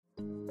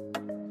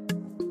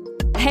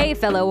Hey,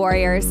 fellow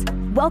warriors.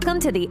 Welcome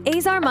to the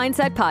Azar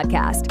Mindset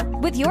Podcast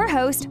with your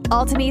host,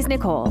 Altamise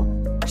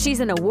Nicole.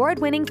 She's an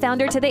award-winning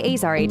founder to the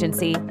Azar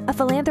Agency, a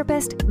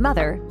philanthropist,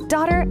 mother,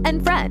 daughter,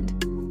 and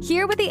friend.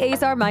 Here with the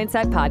Azar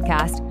Mindset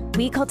Podcast,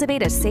 we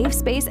cultivate a safe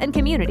space and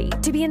community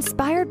to be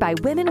inspired by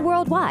women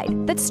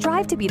worldwide that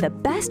strive to be the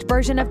best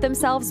version of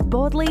themselves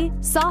boldly,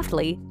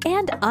 softly,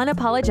 and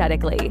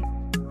unapologetically.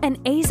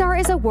 And Azar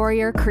is a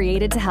warrior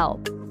created to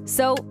help.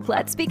 So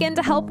let's begin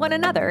to help one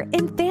another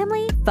in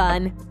family,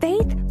 fun,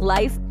 faith,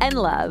 life, and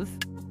love.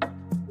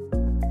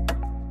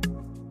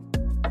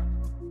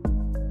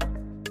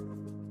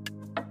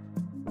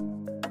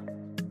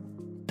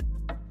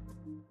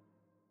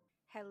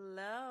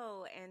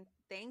 Hello, and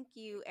thank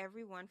you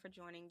everyone for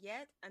joining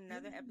yet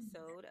another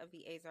episode of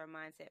the Azar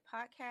Mindset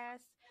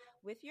Podcast.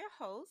 With your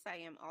host, I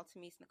am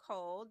Altamise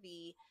Nicole,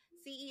 the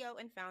CEO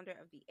and founder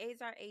of the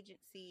Azar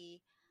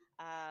Agency.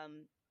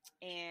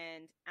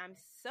 And I'm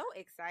so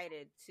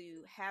excited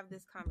to have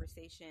this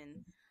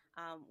conversation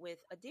with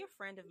a dear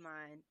friend of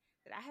mine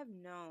that I have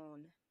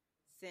known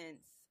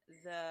since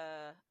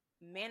the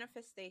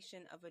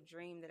manifestation of a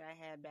dream that I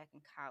had back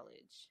in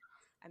college.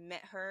 I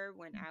met her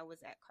when I was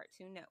at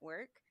Cartoon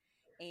Network,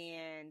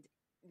 and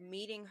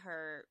meeting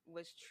her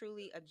was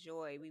truly a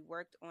joy. We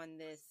worked on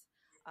this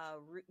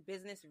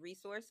business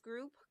resource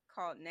group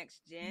called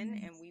Next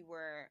Gen, and we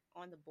were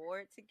on the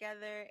board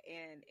together,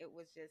 and it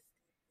was just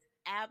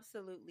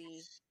absolutely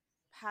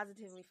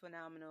positively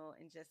phenomenal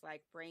and just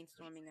like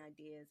brainstorming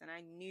ideas. And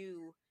I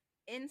knew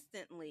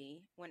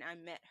instantly when I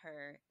met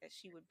her that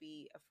she would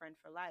be a friend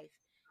for life.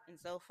 And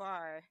so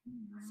far,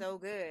 so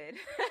good.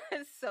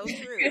 So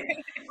true.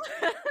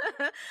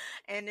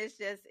 And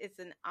it's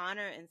an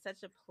honor and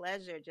such a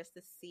pleasure just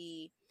to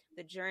see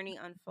the journey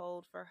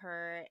unfold for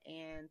her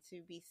and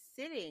to be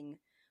sitting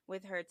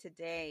with her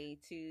today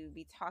to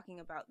be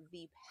talking about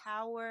the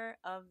power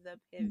of the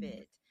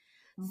pivot.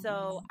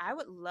 So I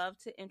would love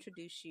to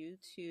introduce you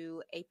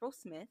to April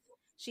Smith.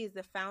 She's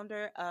the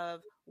founder of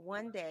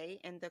One Day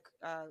and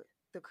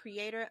the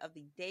creator of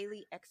the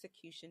Daily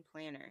Execution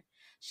Planner.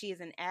 She is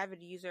an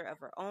avid user of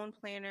her own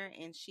planner,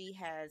 and she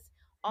has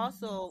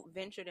also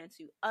ventured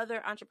into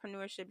other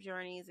entrepreneurship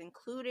journeys,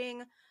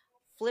 including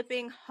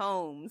flipping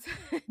homes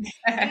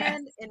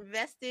and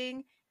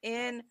investing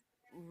in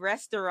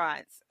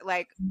restaurants,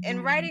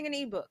 and writing an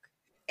ebook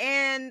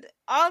and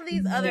all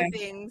these other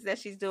things that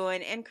she's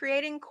doing, and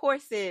creating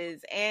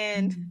courses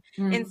and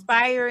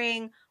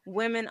inspiring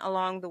women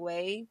along the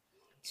way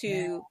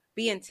to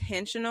be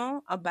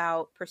intentional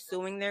about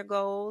pursuing their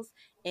goals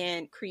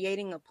and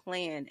creating a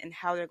plan and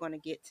how they're going to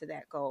get to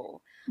that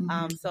goal.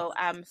 So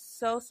I'm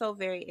so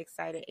very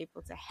excited,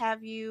 April, to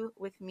have you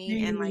with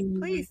me.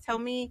 And please tell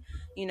me,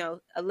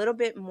 a little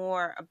bit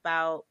more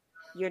about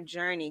your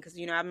journey, because,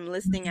 I'm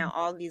listing out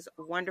all these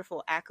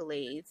wonderful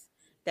accolades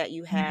that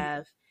you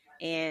have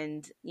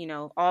and,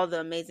 all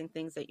the amazing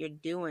things that you're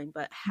doing.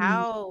 But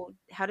how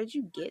did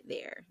you get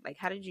there?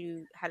 How did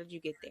you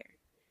get there?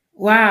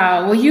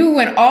 Wow. Well, you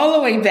went all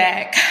the way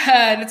back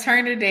to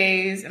Turner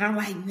days. And I'm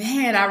like,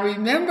 man, I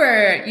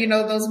remember,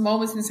 those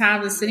moments in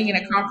time of sitting in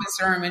a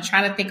conference room and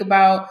trying to think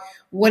about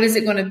what is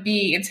it going to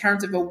be in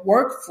terms of a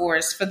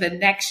workforce for the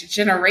next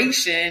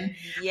generation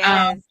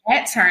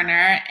at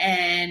Turner.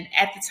 And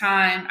at the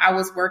time I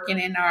was working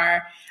in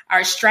our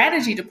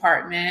strategy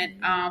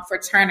department for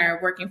Turner,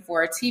 working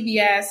for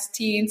TBS,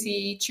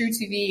 TNT, True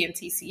TV, and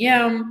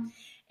TCM.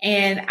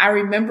 And I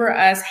remember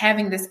us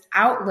having this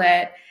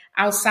outlet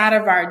outside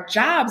of our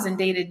jobs and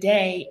day to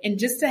day, and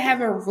just to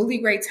have a really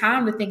great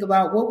time to think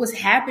about what was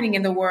happening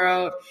in the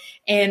world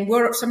and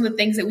what are some of the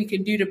things that we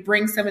could do to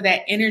bring some of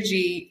that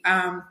energy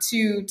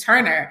to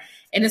Turner.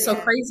 And it's so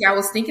crazy. I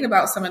was thinking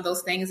about some of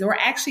those things, and we're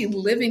actually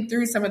living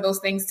through some of those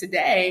things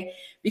today,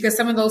 because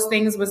some of those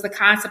things was the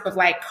concept of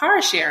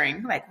car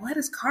sharing. What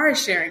is car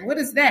sharing? What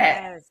is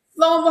that? Yes.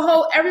 Lo and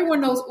behold,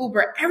 everyone knows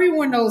Uber.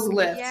 Everyone knows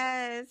Lyft.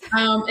 Yes.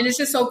 And it's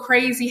just so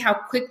crazy how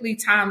quickly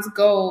times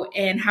go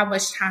and how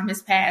much time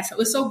has passed. So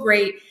it's so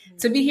great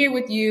to be here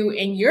with you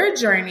in your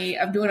journey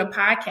of doing a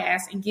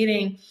podcast and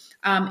getting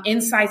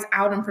insights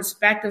out and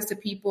perspectives to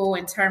people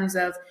in terms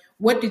of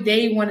what do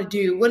they want to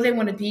do? What do they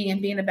want to be,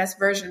 and being the best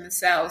version of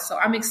themselves? So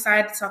I'm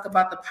excited to talk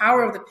about the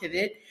power of the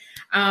pivot.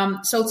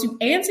 So to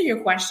answer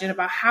your question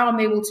about how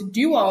I'm able to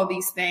do all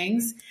these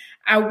things,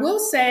 I will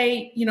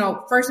say,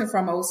 first and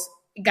foremost,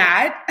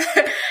 God,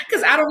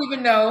 because I don't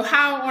even know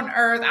how on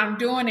earth I'm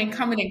doing and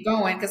coming and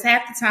going, because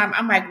half the time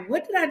I'm like,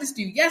 what did I just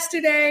do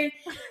yesterday?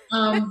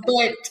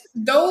 But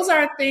those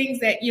are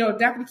things that,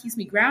 definitely keeps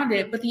me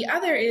grounded. But the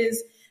other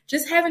is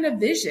just having a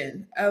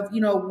vision of,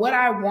 what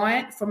I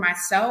want for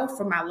myself,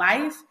 for my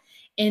life,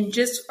 and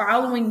just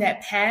following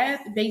that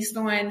path based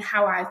on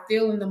how I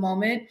feel in the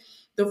moment,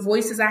 the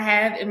voices I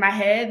have in my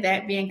head,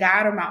 that being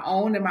God or my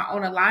own and my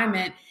own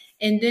alignment,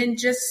 and then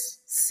just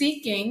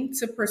seeking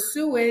to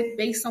pursue it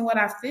based on what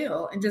I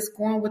feel and just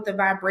going with the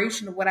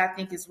vibration of what I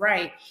think is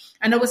right.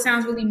 I know it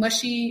sounds really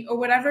mushy or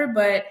whatever,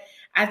 but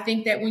I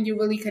think that when you're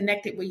really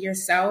connected with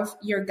yourself,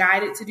 you're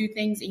guided to do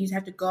things, and you just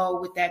have to go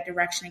with that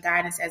direction and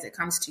guidance as it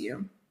comes to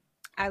you.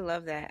 I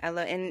love that.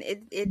 And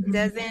it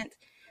doesn't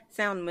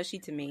sound mushy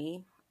to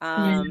me.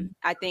 Yeah.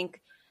 I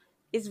think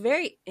it's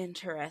very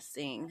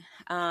interesting.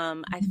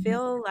 I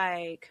feel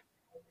like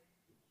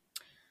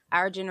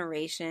our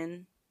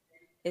generation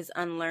is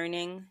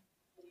unlearning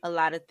a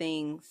lot of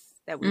things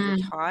that we were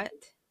taught.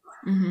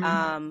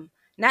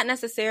 Not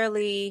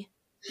necessarily,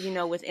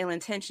 with ill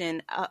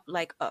intention,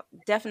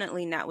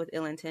 definitely not with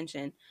ill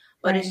intention,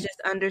 but it's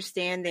just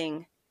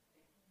understanding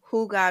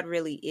who God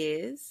really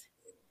is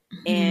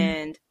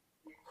and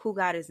who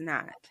God is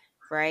not,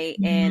 right?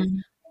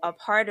 And a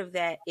part of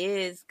that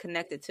is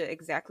connected to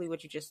exactly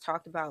what you just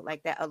talked about,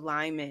 like that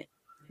alignment.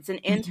 It's an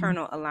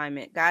internal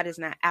alignment. God is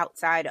not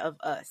outside of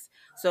us.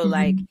 So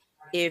like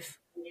if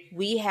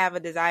we have a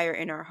desire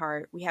in our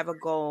heart, we have a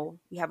goal,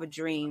 we have a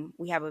dream,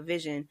 we have a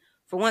vision.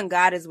 For one,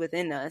 God is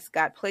within us.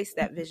 God placed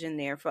that vision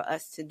there for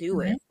us to do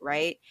it,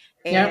 right?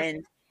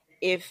 And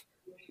if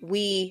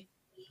we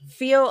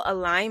feel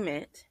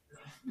alignment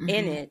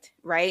in it,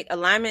 right?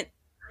 Alignment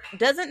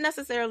doesn't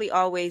necessarily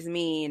always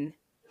mean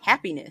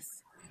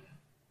happiness.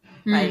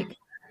 Like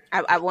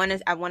I want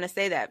to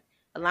say that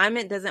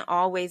alignment doesn't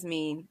always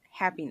mean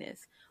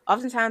happiness.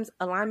 Oftentimes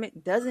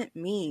alignment doesn't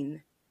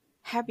mean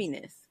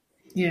happiness.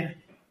 Yeah.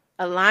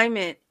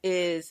 Alignment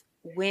is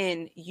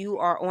when you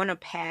are on a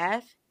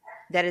path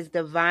that is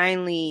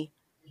divinely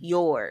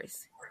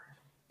yours.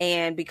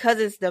 And because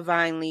it's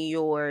divinely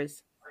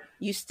yours,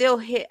 you still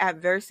hit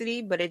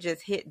adversity, but it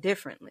just hit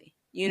differently.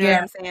 You know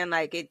what I'm saying?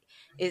 Like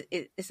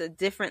it's a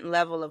different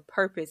level of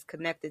purpose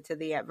connected to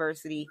the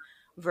adversity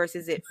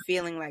versus it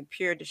feeling like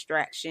pure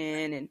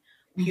distraction and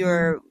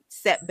pure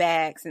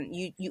setbacks. And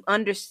you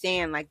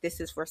understand like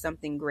this is for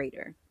something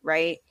greater,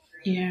 right?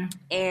 Yeah.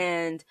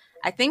 And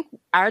I think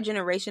our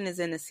generation is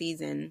in a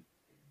season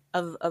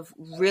of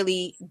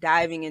really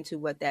diving into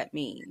what that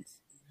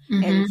means.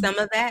 And some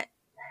of that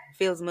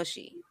feels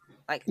mushy.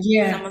 Like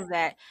some of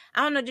that,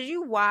 I don't know, did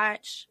you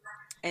watch,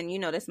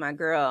 and that's my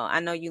girl, I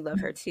know you love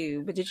her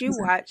too, but did you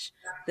watch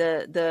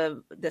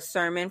the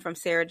sermon from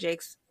Sarah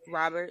Jakes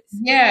Roberts?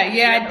 I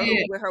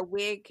did. Where her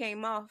wig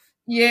came off.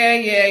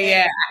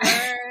 Yeah.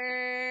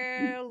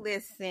 Girl,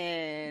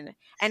 listen.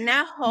 And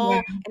that whole,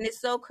 and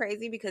it's so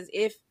crazy because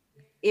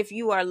if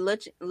you are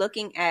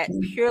looking at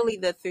purely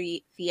the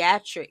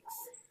theatrics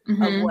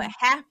of what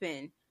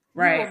happened,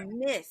 you will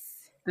miss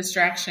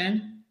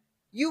distraction.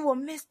 You will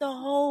miss the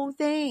whole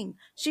thing.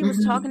 She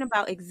was talking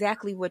about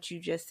exactly what you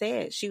just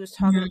said. She was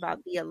talking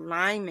about the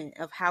alignment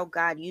of how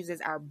God uses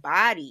our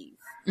bodies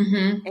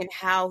and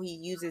how he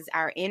uses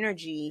our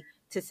energy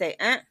to say,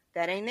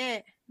 that ain't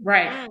it.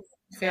 Right.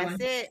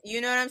 That's it. You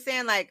know what I'm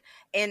saying? Like,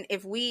 and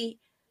if we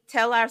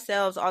tell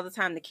ourselves all the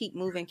time to keep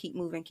moving, keep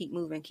moving, keep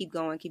moving, keep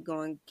going, keep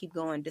going, keep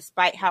going,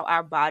 despite how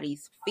our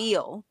bodies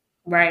feel.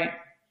 Right.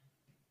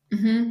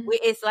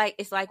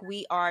 It's like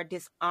we are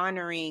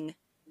dishonoring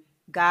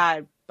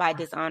God by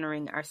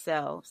dishonoring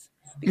ourselves,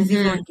 because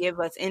he's going to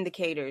give us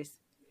indicators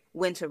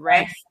when to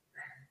rest.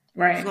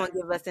 Right. He's going to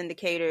give us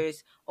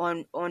indicators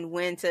on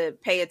when to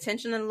pay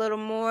attention a little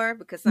more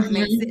because something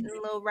ain't sitting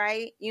a little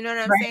right. You know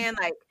what I'm saying?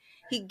 Like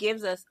he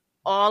gives us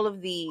all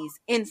of these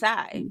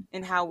inside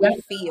and how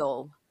we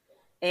feel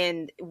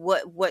and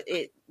what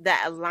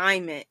that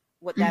alignment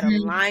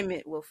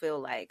will feel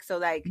like. So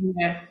like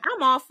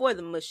I'm all for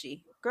the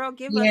mushy. Girl,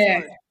 give us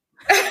one.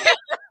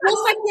 Well,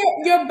 it's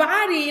like your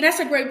body. That's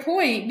a great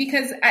point,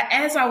 because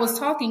as I was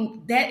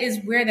talking, that is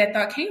where that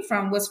thought came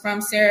from, was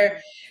from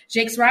Sarah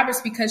Jakes Roberts,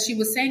 because she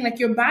was saying like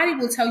your body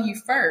will tell you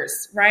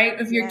first, right?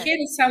 If your kid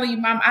is telling you,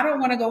 Mom, I don't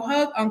want to go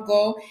hug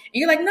Uncle, and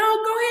you're like, no,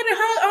 go ahead and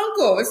hug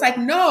Uncle. It's like,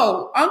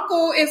 no,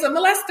 Uncle is a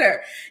molester.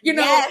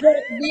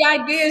 The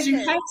idea is you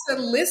have to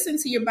listen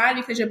to your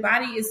body, because your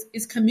body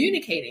is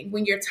communicating.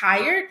 When you're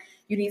tired,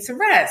 you need to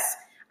rest.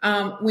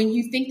 When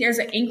you think there's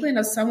an inkling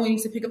of someone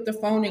needs to pick up the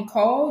phone and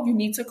call, you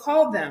need to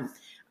call them.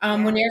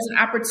 When there's an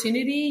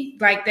opportunity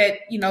like that,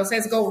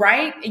 says go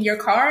right in your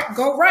car,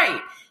 go right.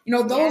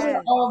 Those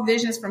are all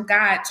visions from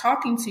God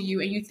talking to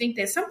you, and you think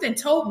that something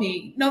told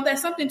me. No, that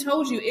something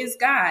told you is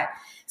God.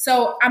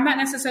 So I'm not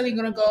necessarily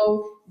going to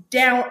go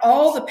down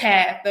all the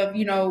path of,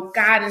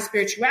 God and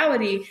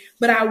spirituality,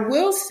 but I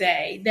will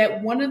say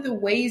that one of the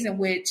ways in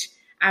which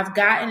I've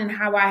gotten and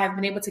how I have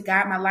been able to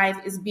guide my life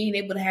is being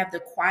able to have the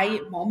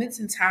quiet moments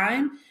in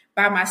time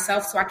by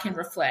myself so I can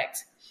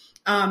reflect.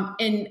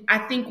 And I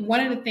think one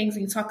of the things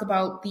when you talk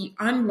about the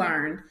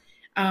unlearned,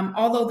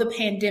 although the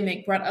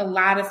pandemic brought a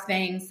lot of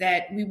things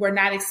that we were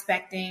not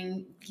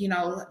expecting,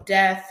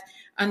 death,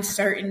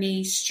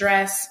 uncertainty,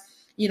 stress,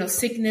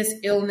 sickness,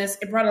 illness,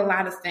 it brought a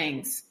lot of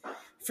things.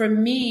 For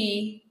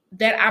me,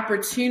 that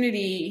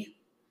opportunity,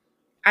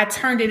 I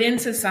turned it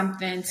into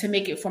something to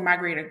make it for my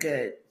greater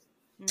good.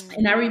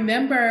 And I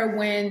remember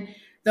when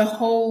the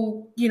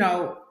whole,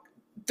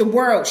 the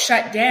world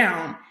shut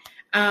down,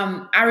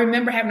 I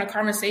remember having a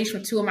conversation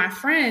with two of my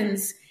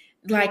friends,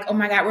 like, oh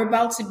my God, we're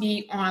about to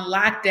be on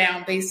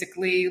lockdown,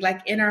 basically,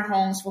 like in our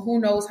homes for who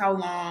knows how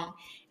long.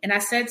 And I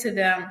said to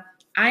them,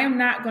 I am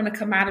not going to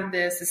come out of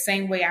this the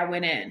same way I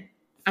went in.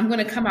 I'm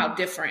going to come out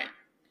different.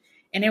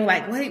 And they were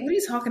like, what are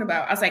you talking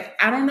about? I was like,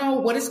 I don't know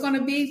what it's going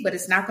to be, but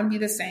it's not going to be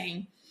the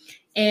same.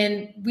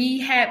 And we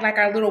had like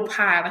our little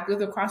pie, like we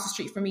lived across the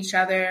street from each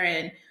other,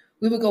 and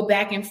we would go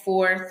back and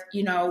forth,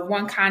 you know,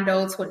 one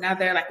condo to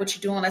another, like, what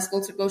you doing? Let's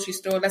go to the grocery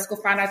store. Let's go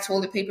find our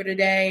toilet paper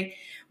today.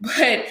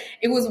 But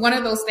it was one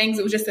of those things.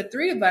 It was just the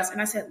three of us.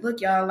 And I said,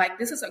 look, y'all, like,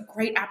 this is a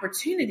great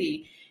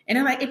opportunity. And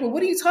they're like, April,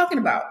 what are you talking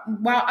about?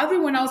 While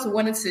everyone else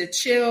wanted to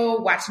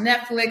chill, watch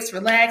Netflix,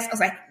 relax, I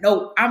was like,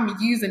 no, I'm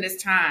using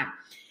this time.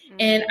 Mm-hmm.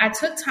 And I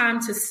took time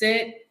to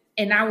sit,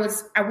 and I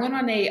went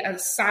on a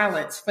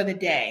silence for the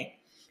day.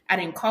 I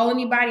didn't call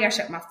anybody. I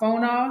shut my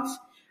phone off.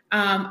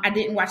 I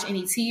didn't watch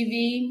any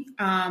TV.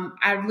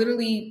 I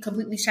literally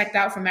completely checked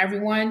out from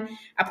everyone.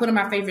 I put on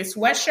my favorite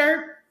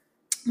sweatshirt,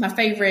 my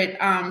favorite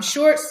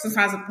shorts.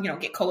 Sometimes, you know,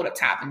 get cold up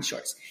top in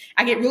shorts.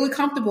 I get really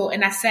comfortable,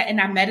 and I sat and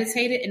I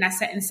meditated, and I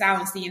sat in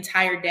silence the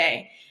entire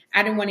day.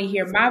 I didn't want to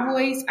hear my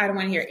voice. I didn't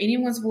want to hear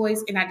anyone's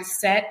voice. And I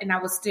just sat and I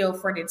was still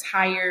for an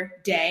entire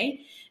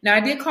day. Now, I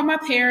did call my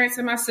parents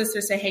and my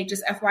sister, say, hey,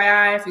 just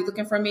FYI, if you're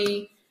looking for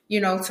me, you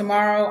know,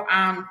 tomorrow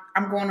I'm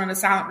going on a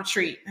silent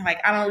retreat. I'm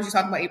like, I don't know what you're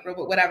talking about, April,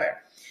 but whatever.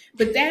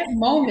 But that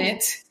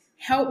moment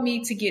helped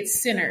me to get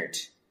centered.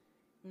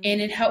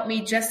 And it helped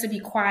me just to be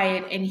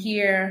quiet and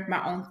hear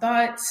my own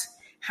thoughts.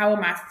 How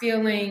am I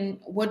feeling?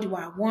 What do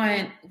I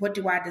want? What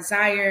do I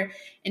desire?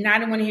 And I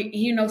didn't want to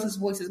hear those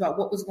voices about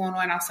what was going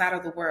on outside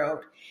of the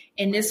world.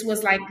 And this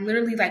was like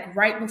literally like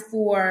right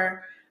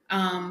before,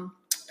 I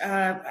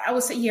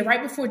would say,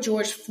 right before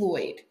George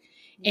Floyd.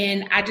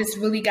 And I just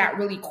really got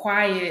really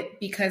quiet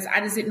because I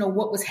just didn't know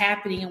what was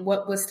happening and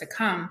what was to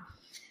come.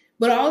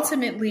 But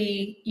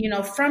ultimately, you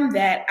know, from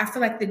that, I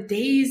feel like the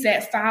days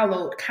that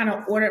followed kind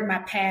of ordered my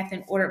path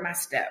and ordered my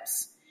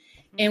steps.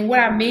 And what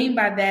I mean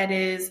by that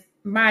is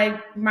my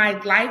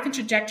life and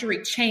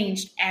trajectory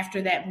changed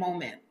after that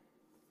moment.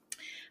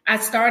 I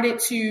started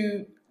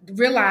to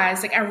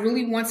realize like I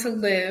really want to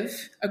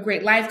live a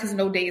great life because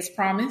no day is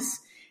promised.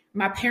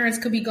 My parents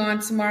could be gone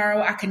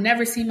tomorrow. I could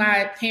never see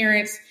my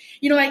parents.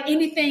 You know, like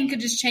anything could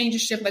just change or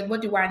shift. Like,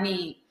 what do I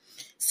need?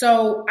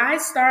 So I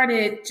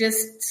started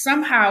just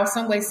somehow,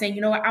 some way saying,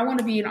 you know what, I want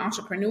to be an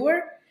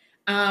entrepreneur.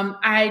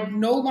 I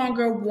no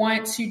longer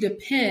want to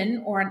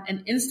depend on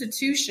an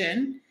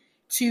institution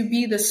to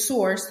be the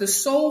source, the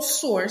sole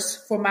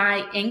source for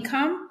my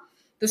income,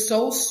 the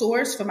sole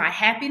source for my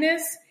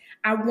happiness.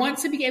 I want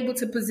to be able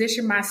to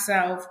position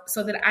myself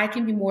so that I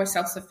can be more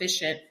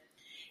self-sufficient.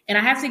 And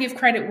I have to give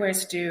credit where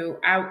it's due.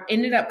 I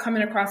ended up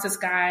coming across this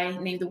guy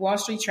named the Wall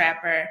Street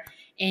Trapper,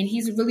 and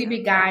he's a really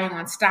big guy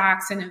on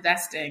stocks and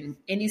investing.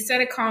 And he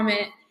said a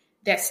comment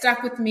that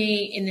stuck with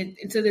me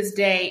and to this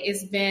day.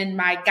 It's been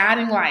my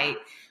guiding light,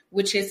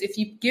 which is if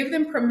you give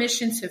them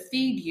permission to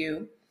feed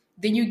you,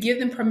 then you give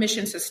them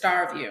permission to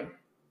starve you.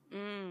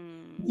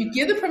 You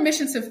give them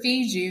permission to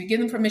feed you, give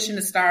them permission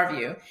to starve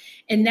you.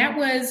 And that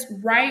was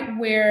right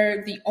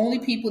where the only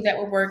people that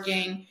were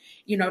working,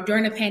 you know,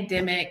 during the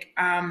pandemic,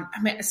 I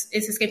mean, it's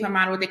escaped my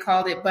mind what they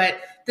called it, but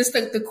this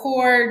the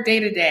core day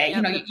to day,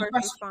 you know,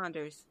 first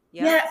responders.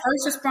 Yeah,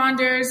 first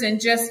responders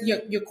and just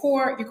your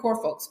core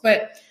folks.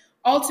 But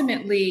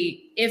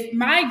ultimately, if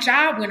my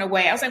job went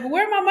away, I was like, well,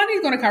 where my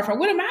money going to come from?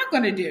 What am I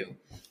going to do?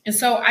 And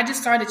so I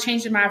just started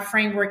changing my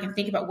framework and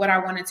thinking about what I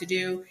wanted to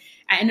do.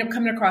 I ended up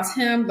coming across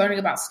him, learning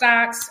about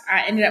stocks.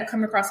 I ended up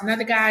coming across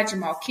another guy,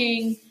 Jamal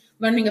King,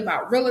 learning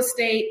about real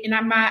estate.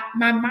 And my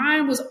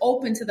mind was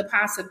open to the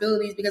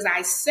possibilities because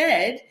I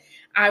said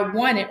I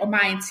wanted, or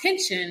my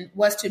intention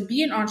was to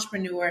be an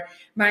entrepreneur.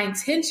 My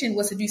intention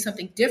was to do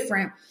something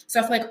different. So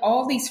I feel like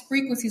all these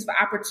frequencies for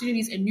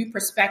opportunities and new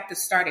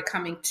perspectives started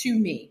coming to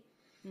me.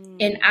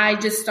 And I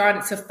just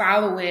started to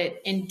follow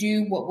it and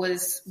do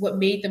what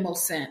made the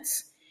most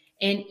sense.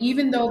 And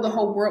even though the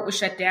whole world was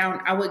shut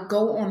down, I would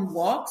go on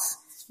walks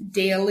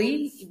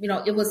daily. You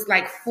know, it was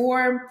like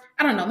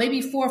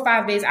maybe 4 or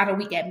 5 days out of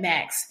the week at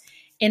max.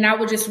 And I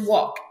would just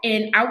walk.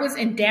 And I was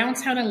in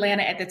downtown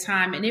Atlanta at the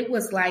time, and it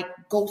was like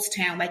ghost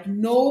town. Like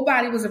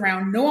nobody was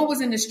around. No one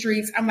was in the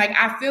streets. I'm like,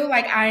 I feel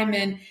like I am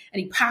in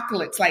an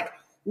apocalypse. Like,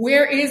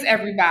 where is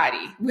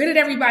everybody? Where did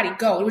everybody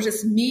go? It was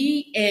just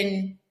me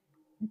and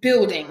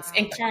buildings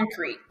and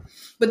concrete.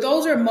 But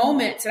those are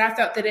moments that I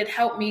felt that it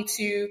helped me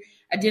to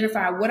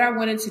identify what I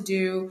wanted to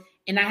do.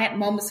 And I had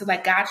moments of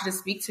like God to just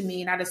speak to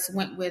me, and I just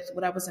went with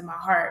what was in my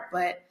heart.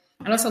 But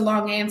I know it's a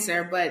long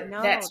answer, but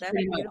that's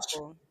pretty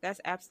beautiful. much. That's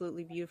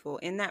absolutely beautiful.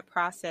 In that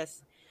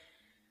process,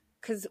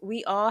 because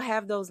we all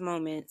have those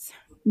moments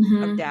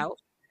of doubt.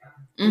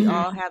 We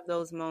all have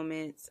those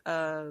moments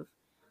of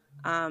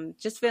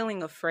just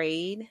feeling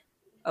afraid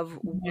of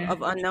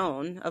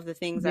unknown, of the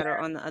things that are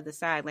on the other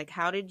side. Like,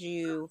 how did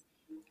you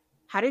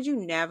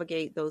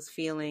navigate those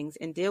feelings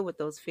and deal with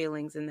those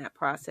feelings in that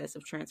process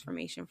of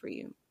transformation for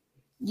you?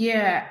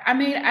 Yeah, I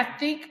mean, I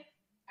think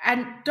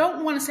I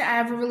don't want to say I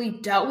ever really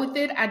dealt with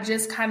it. I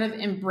just kind of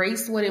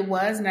embraced what it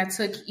was, and I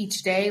took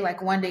each day,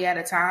 like one day at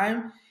a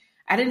time.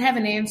 I didn't have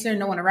an answer.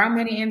 No one around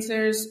me had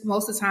answers.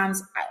 Most of the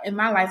times in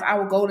my life, I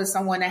would go to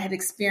someone that had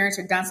experienced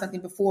or done something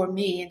before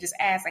me and just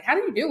ask, like, how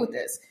do you deal with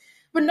this?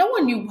 but no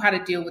one knew how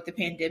to deal with the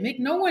pandemic.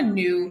 No one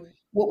knew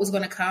what was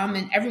going to come,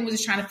 and everyone was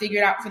just trying to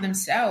figure it out for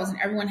themselves. And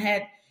everyone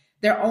had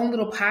their own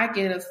little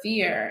pocket of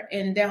fear.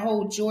 And that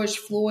whole George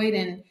Floyd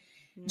and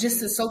just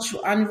the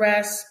social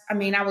unrest. I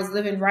mean, I was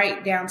living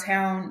right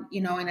downtown,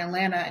 in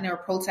Atlanta, and there were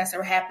protests that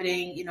were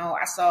happening.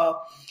 I saw,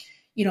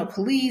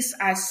 police.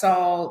 I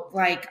saw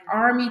like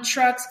army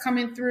trucks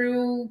coming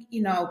through,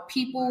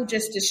 people,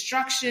 just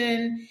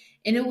destruction.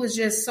 And it was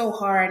just so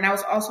hard. And I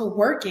was also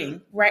working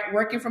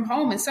from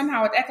home. And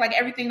somehow it acted like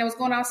everything that was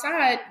going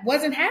outside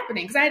wasn't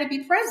happening because I had to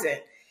be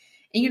present.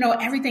 And,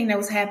 everything that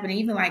was happening,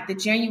 even like the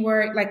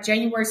January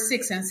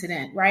 6th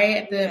incident,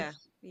 right?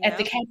 At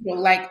the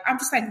Capitol, like, I'm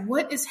just like,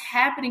 what is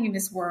happening in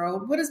this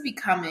world? What is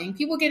becoming?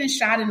 People getting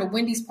shot in the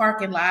Wendy's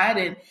parking lot.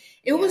 And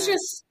it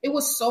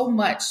was so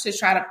much to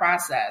try to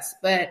process.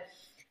 But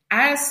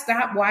I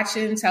stopped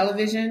watching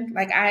television.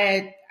 Like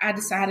I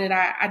decided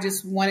I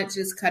just wanted to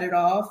just cut it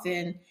off.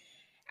 And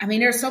I mean,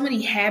 there are so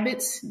many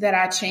habits that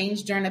I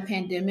changed during the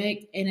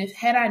pandemic. And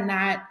had I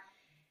not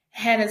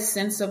had a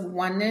sense of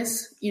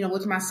oneness,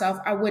 with myself,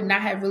 I would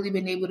not have really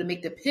been able to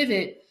make the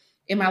pivot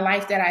in my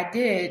life that I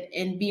did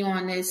and be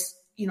on this,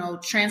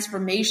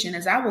 transformation,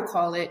 as I will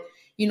call it,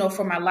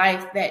 for my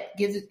life that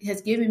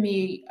has given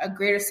me a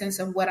greater sense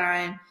of what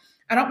I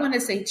don't want to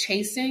say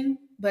chasing,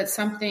 but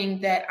something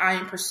that I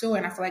am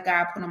pursuing. I feel like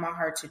God put on my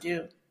heart to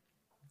do.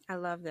 I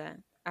love that.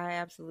 I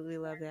absolutely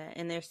love that.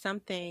 And there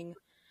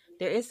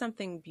is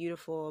something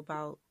beautiful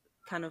about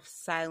kind of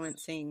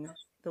silencing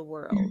the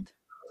world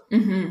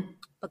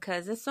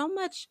because there's so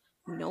much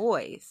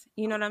noise.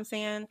 You know what I'm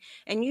saying?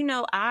 And,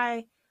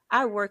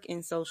 I work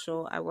in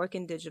social, I work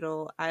in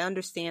digital. I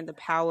understand the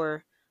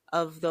power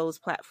of those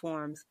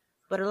platforms,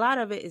 but a lot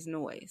of it is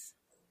noise.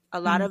 A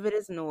lot of it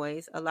is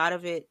noise. A lot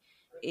of it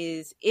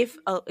is, if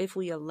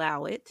we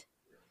allow it,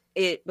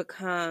 it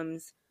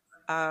becomes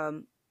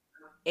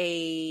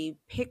a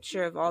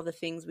picture of all the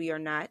things we are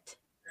not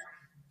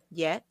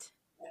yet.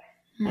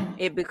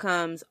 It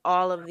becomes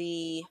all of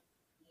the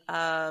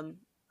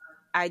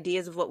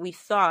ideas of what we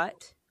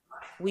thought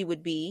we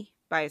would be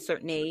by a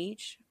certain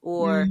age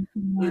or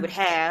we would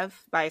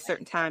have by a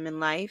certain time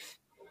in life.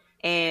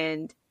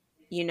 And,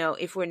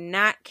 if we're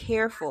not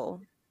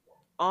careful,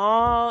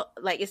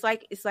 it's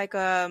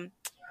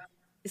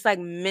like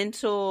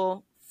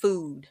mental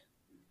food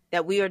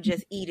that we are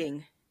just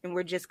eating and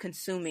we're just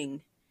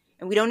consuming.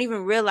 And we don't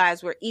even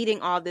realize we're eating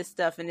all this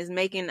stuff and it's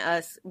making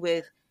us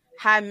with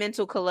high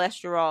mental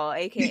cholesterol,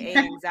 aka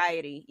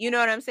anxiety. You know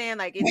what I'm saying?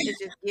 Like it's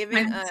just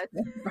giving us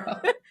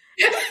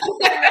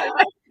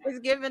it's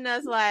giving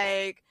us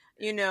like,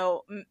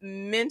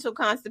 mental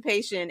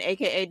constipation,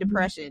 aka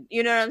depression.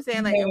 You know what I'm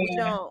saying? Like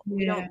and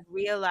we don't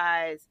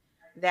realize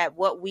that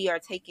what we are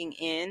taking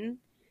in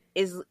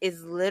is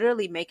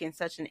literally making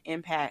such an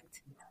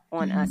impact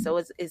on us. So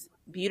it's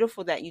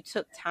beautiful that you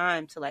took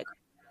time to like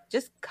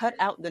just cut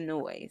out the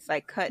noise,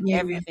 like cut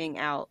everything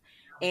out.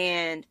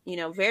 And,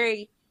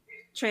 very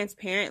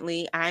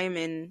transparently, I'm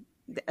in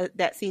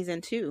that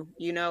season too.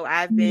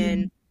 I've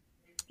been,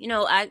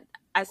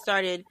 I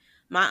started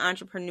my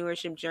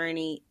entrepreneurship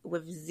journey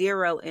with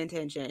zero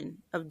intention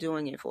of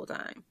doing it full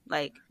time.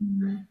 Like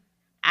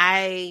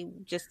I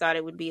just thought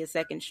it would be a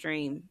second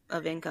stream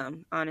of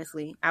income.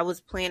 Honestly, I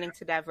was planning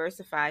to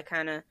diversify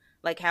kind of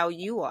like how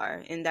you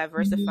are in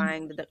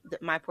diversifying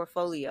my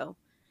portfolio.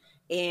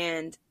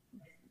 And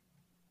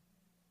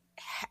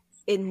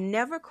it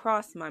never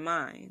crossed my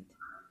mind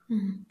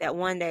that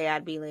one day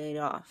I'd be laid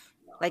off.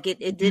 Like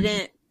it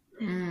didn't,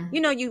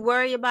 you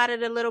worry about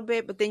it a little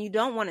bit, but then you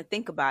don't want to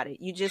think about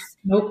it. You just,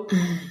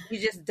 you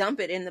just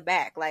dump it in the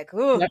back. Like,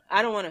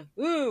 I don't want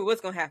to,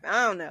 what's going to happen?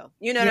 I don't know.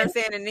 You know what I'm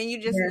saying? And then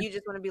you just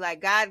want to be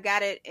like, God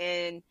got it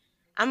and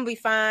I'm gonna be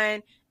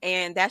fine.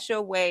 And that's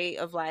your way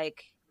of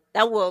like,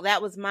 that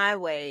was my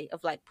way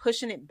of like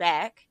pushing it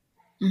back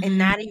and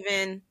not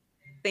even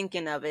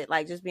thinking of it.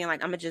 Like just being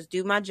like, I'm gonna just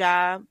do my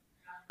job.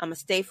 I'm gonna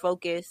stay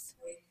focused.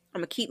 I'm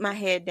gonna keep my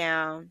head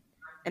down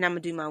and I'm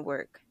gonna do my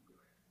work.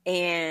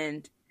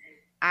 And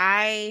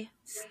I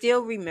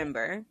still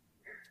remember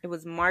it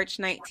was March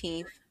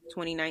 19th,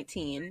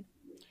 2019.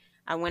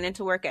 I went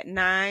into work at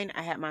 9.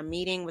 I had my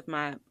meeting with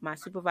my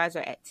supervisor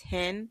at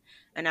 10.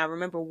 And I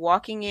remember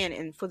walking in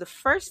and for the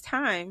first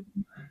time,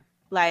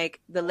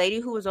 like the lady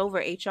who was over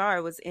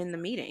HR was in the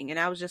meeting. And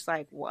I was just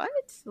like, what?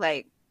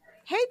 Like,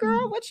 hey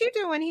girl, what you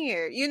doing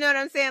here? You know what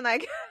I'm saying?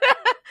 Like,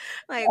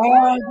 like,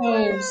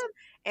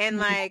 and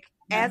like,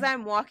 as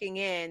I'm walking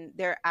in,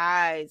 their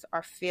eyes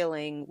are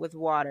filling with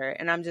water.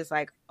 And I'm just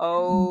like,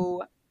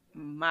 oh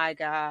my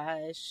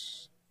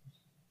gosh,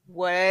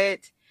 what?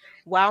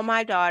 While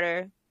my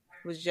daughter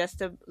was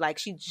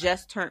she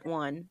just turned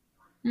 1.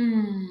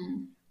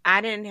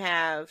 I didn't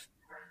have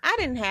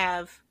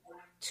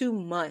 2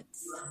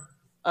 months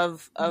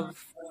of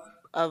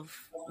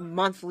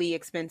monthly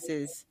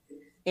expenses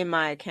in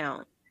my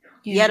account,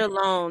 yet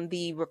alone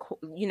the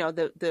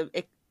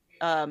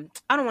I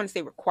don't want to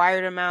say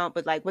required amount,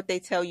 but like what they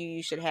tell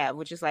you should have,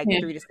 which is like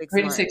 3 to 6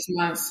 months. 3 to 6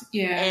 months.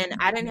 Yeah. And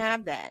I didn't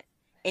have that.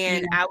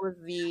 And I was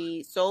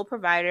the sole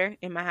provider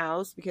in my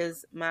house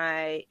because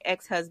my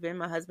ex-husband,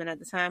 my husband at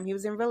the time, he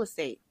was in real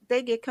estate.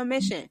 They get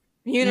commission.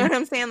 You know what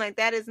I'm saying? Like,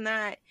 that is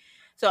not.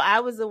 So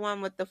I was the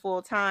one with the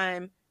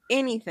full-time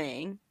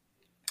anything.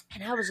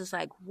 And I was just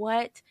like,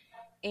 what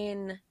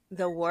in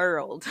the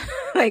world?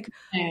 Like,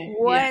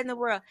 what in the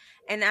world?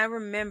 And I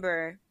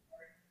remember,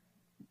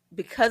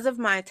 because of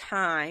my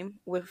time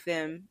with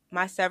them,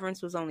 my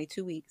severance was only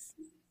 2 weeks.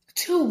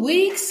 2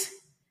 weeks?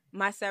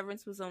 My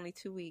severance was only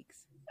 2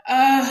 weeks.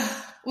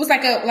 It was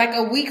like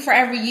a week for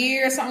every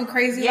year or something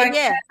crazy like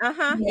that.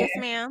 Yes,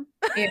 ma'am.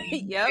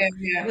 Yep.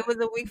 It was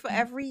a week for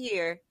every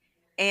year.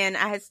 And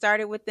I had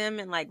started with them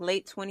in like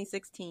late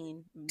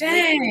 2016.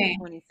 Dang. Late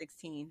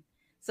 2016.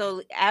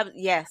 So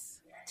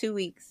yes, 2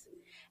 weeks.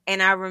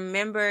 And I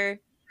remember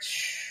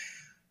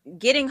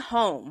getting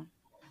home.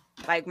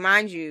 Like,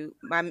 mind you,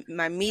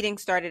 my meeting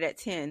started at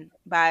 10.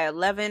 By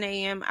 11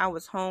 a.m., I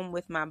was home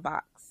with my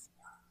box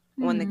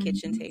on the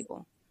kitchen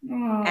table.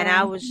 And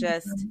I was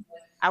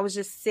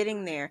just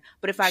sitting there.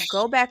 But if I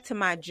go back to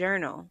my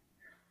journal,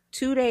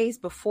 2 days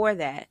before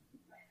that,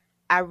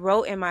 I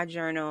wrote in my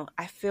journal,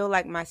 I feel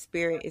like my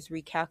spirit is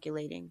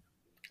recalculating.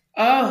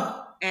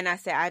 Oh. And I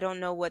said, I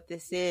don't know what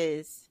this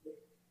is,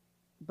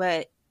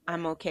 but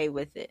I'm okay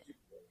with it.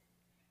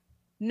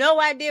 No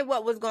idea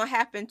what was going to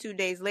happen 2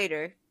 days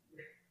later,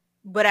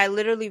 but I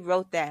literally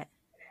wrote that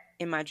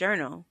in my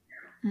journal.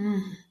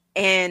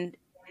 And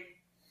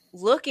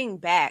looking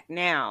back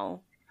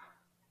now,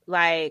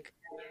 like,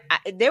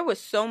 there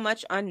was so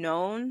much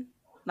unknown.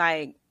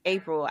 Like,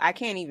 April, I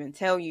can't even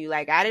tell you.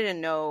 Like, I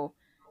didn't know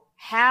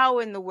how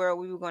in the world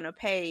we were going to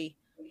pay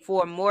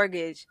for a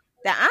mortgage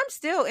that I'm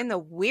still, in the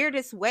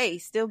weirdest way,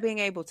 still being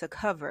able to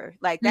cover.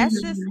 Like,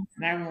 that's just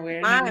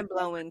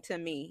mind-blowing to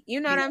me. You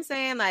know what I'm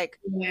saying? Like,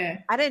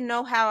 I didn't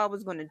know how I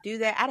was going to do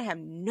that. I didn't have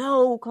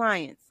no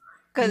clients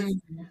because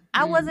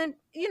I wasn't,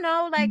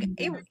 like,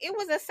 it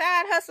was a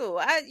side hustle.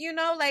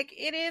 Like,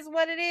 it is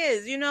what it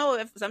is.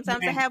 If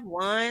sometimes I have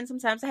one,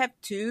 sometimes I have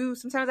two,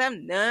 sometimes I have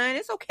none.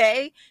 It's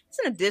okay. It's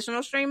an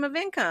additional stream of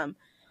income.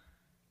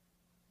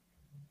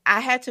 I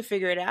had to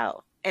figure it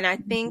out. And I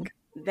think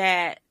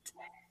that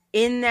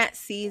in that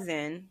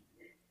season,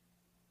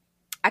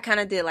 I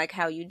kind of did like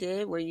how you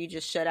did, where you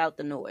just shut out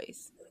the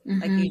noise.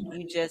 Like,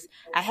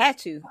 I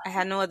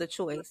had no other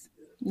choice.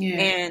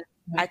 And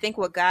I think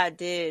what God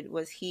did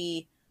was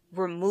he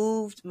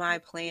removed my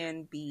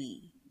plan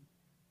B.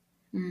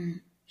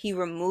 He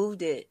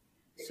removed it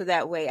so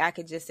that way I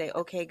could just say,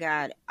 okay,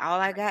 God, all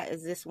I got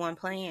is this one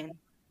plan.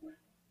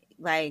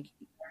 Like,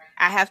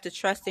 I have to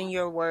trust in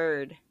your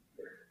word.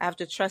 I have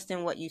to trust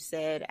in what you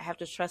said. I have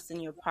to trust in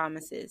your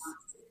promises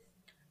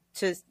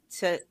to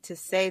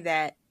say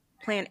that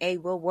plan A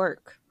will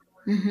work.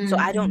 So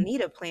I don't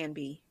need a plan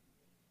B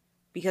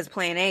because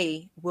plan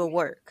A will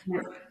work.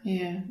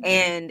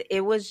 And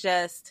it was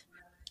just,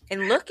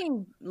 and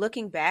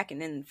looking back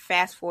and then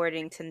fast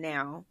forwarding to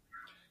now,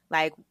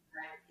 like,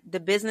 the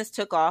business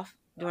took off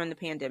during the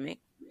pandemic,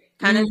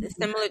 kind of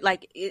similar,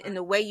 like in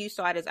the way you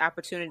saw it as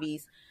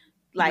opportunities.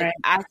 Like,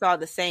 I saw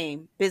the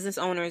same. Business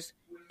owners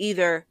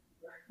either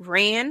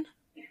ran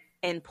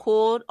and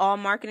pulled all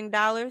marketing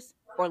dollars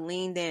or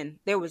leaned in.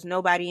 There was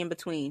nobody in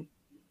between.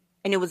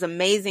 And it was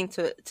amazing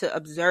to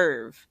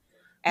observe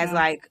as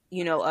like,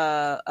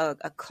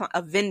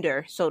 a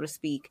vendor, so to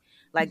speak.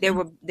 Like, there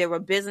were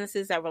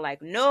businesses that were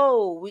like,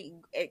 nope,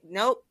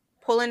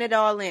 pulling it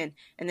all in.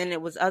 And then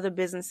it was other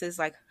businesses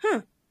like,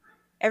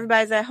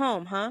 everybody's at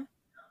home, huh?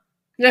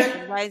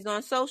 Everybody's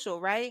on social,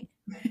 right?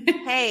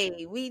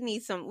 Hey, we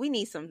need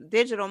some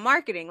digital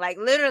marketing. Like,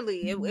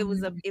 literally, it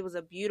was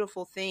a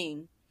beautiful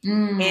thing.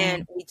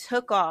 And we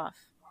took off,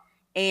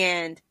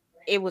 and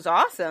it was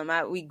awesome.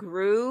 We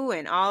grew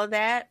and all of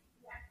that.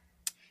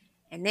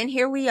 And then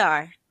here we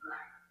are.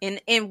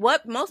 And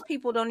what most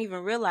people don't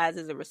even realize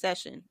is a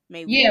recession.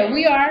 Maybe. Yeah,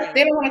 we are.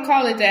 They don't want to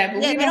call it that.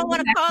 But they don't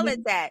want to call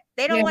it that.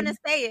 They don't want to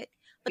say it.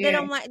 But they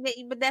don't want.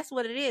 But that's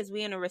what it is.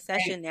 We're in a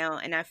recession now,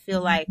 and I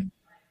feel like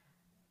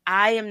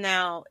I am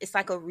now. It's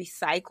like a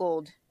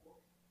recycled.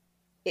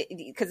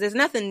 Because there's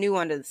nothing new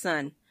under the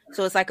sun,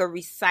 so it's like a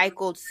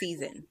recycled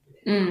season.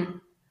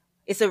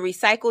 It's a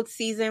recycled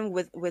season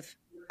with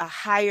a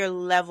higher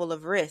level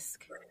of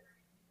risk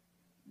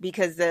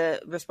because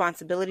the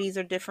responsibilities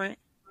are different,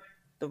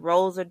 the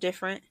roles are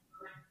different.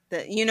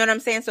 You know what I'm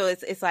saying? So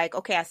it's like,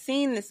 okay, I've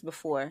seen this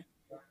before,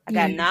 I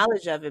got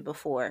knowledge of it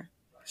before.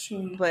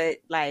 But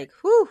like,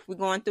 we're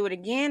going through it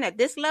again at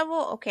this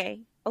level.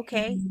 Okay.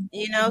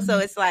 So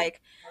it's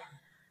like,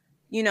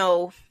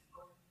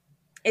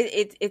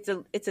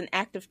 it's an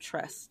act of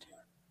trust.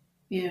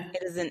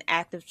 It is an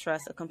act of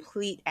trust, a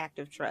complete act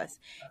of trust.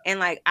 And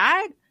like,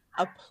 I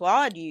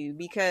applaud you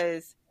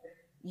because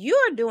you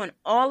are doing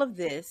all of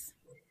this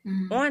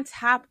on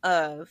top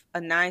of a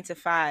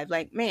 9-to-5.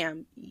 Like,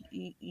 ma'am,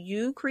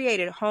 you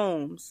created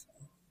homes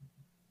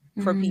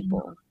for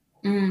people.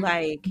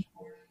 Like,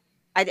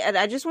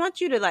 I just want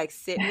you to like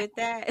sit with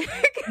that.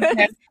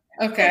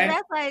 Okay.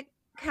 That's like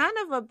kind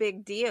of a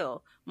big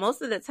deal.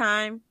 Most of the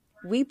time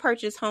we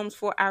purchase homes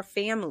for our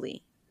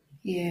family.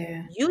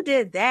 Yeah. You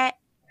did that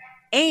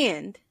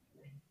and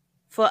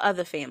for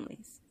other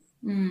families.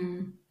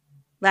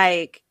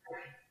 Like,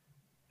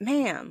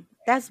 ma'am,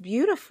 that's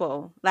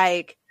beautiful.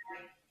 Like,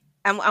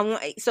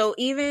 so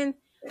even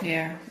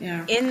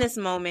in this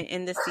moment,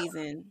 in this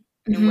season,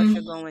 and what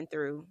you're going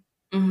through,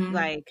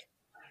 like,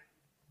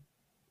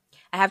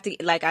 I have to,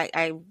 like,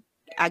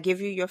 I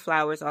give you your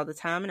flowers all the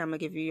time, and I'm gonna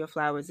give you your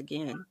flowers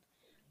again.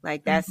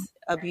 Like, that's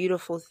a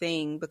beautiful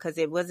thing, because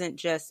it wasn't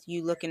just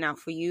you looking out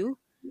for you.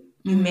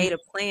 You made a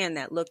plan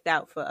that looked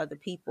out for other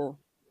people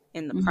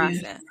in the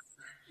process.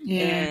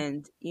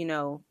 And, you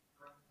know,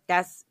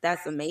 that's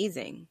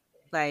amazing.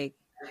 Like,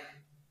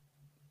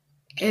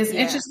 it's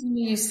interesting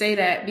you say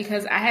that,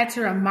 because I had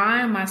to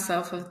remind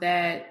myself of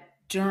that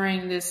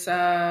during this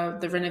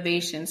the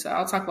renovation. So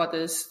I'll talk about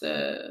this,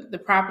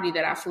 the property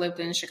that I flipped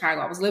in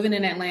Chicago. I was living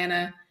in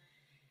Atlanta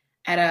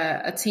at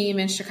a team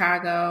in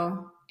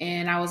Chicago,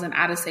 and I was an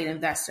out-of-state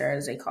investor,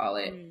 as they call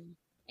it.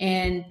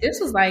 And this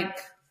was like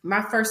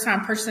my first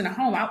time purchasing a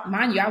home.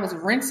 Mind you, I was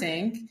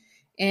renting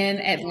in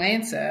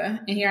Atlanta,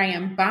 and here I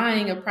am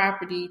buying a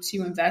property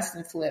to invest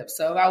and flip.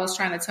 So if I was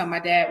trying to tell my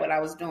dad what I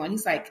was doing,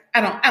 he's like,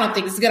 I don't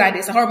think it's a good idea.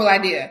 It's a horrible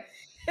idea.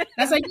 And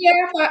I was like, yeah,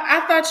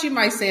 I thought you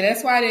might say that.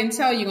 That's why I didn't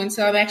tell you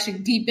until I'm actually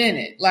deep in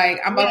it. Like,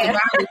 I'm about to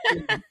buy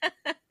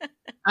this.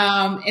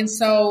 And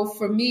so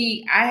for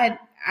me,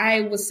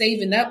 I was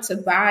saving up to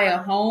buy a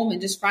home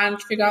and just trying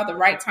to figure out the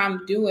right time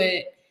to do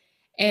it.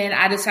 And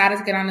I decided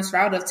to get on this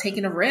route of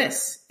taking a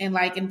risk and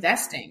like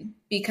investing,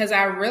 because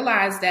I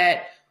realized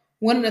that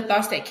one of the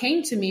thoughts that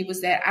came to me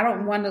was that I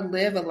don't want to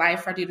live a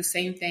life where I do the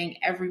same thing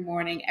every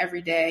morning,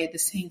 every day, at the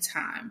same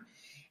time.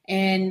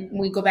 And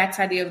when we go back to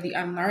the idea of the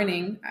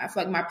unlearning, I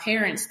feel like my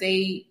parents,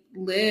 they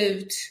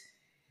lived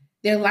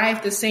their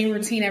life, the same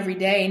routine every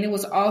day. And it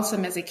was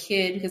awesome as a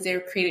kid, because they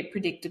created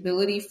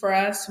predictability for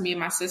us, me and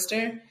my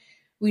sister.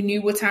 We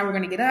knew what time we were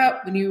going to get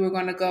up. We knew we were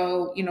going to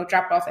go,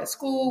 drop off at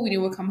school. We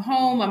knew we'd come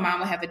home. My mom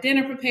would have a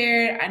dinner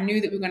prepared. I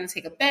knew that we were going to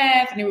take a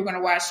bath. I knew we were going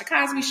to watch the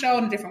Cosby Show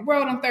in a different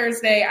world on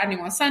Thursday. I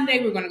knew on Sunday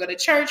we were going to go to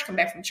church, come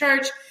back from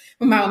church.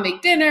 My mom would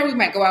make dinner. We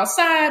might go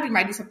outside. We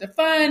might do something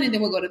fun. And then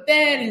we'll go to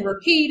bed and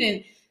repeat,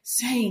 and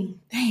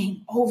same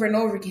thing over and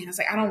over again. I was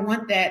like, I don't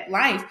want that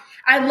life.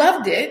 I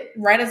loved it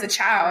right as a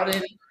child.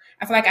 And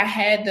I feel like I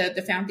had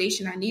the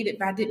foundation I needed,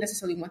 but I didn't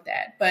necessarily want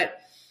that. But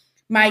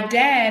my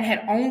dad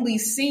had only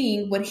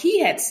seen what he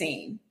had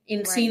seen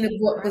and seen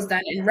what was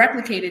done and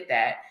replicated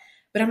that.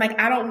 But I'm like,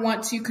 I don't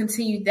want to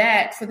continue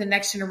that for the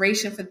next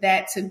generation, for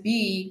that to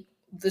be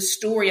the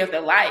story of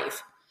their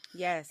life.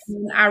 Yes.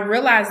 And I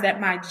realized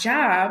that my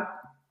job,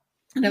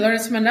 and I learned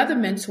this from another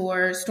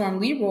mentor, Storm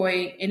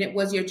Leroy, and it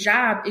was, your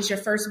job is your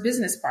first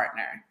business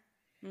partner.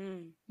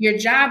 Your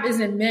job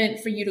isn't meant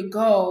for you to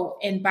go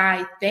and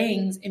buy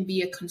things and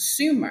be a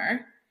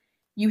consumer.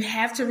 You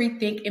have to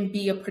rethink and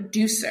be a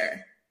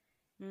producer.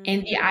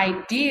 And the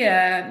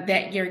idea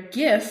that your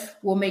gift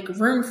will make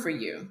room for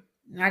you.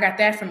 And I got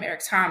that from Eric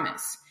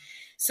Thomas.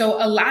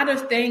 So a lot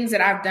of things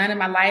that I've done in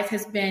my life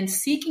has been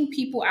seeking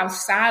people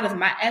outside of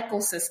my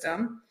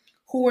ecosystem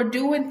who are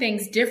doing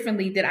things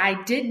differently that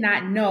I did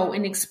not know,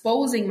 and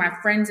exposing my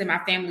friends and my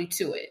family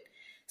to it.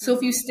 So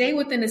if you stay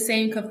within the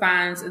same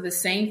confines of the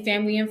same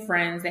family and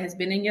friends that has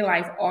been in your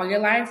life all your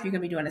life, you're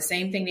going to be doing the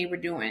same thing they were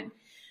doing.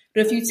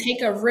 But if you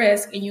take a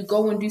risk and you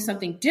go and do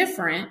something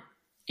different,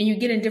 and you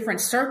get in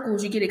different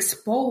circles, you get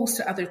exposed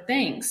to other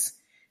things.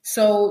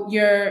 So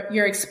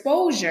your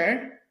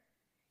exposure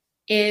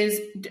is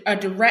a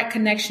direct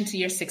connection to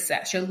your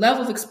success. Your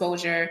level of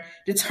exposure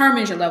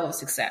determines your level of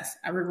success.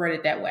 I reword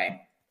it that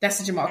way. That's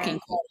the Jamal King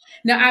quote.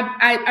 Now,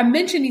 I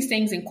mention these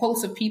things in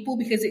quotes of people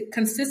because it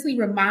consistently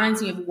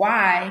reminds me of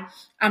why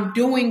I'm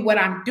doing what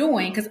I'm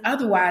doing, because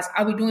otherwise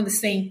I'll be doing the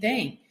same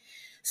thing.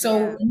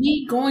 So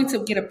me going to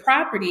get a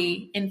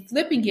property and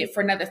flipping it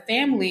for another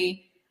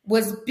family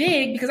was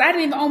big, because I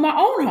didn't even own my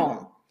own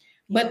home.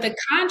 But the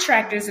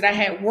contractors that I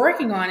had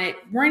working on it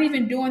weren't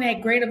even doing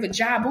that great of a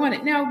job on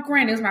it. Now,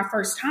 granted, it was my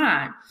first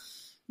time,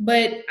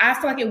 but I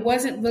feel like it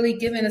wasn't really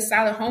giving a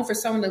solid home for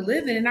someone to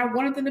live in. And I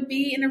wanted them to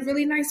be in a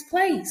really nice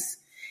place.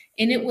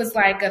 And it was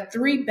like a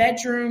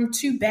 3-bedroom,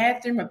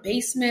 2-bathroom, a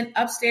basement,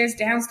 upstairs,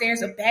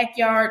 downstairs, a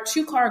backyard,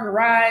 2-car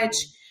garage.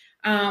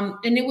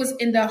 And it was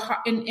in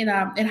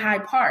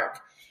Hyde Park.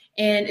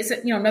 And it's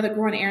another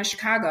growing area in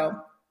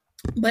Chicago.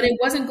 But it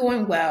wasn't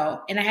going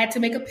well, and I had to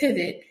make a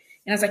pivot.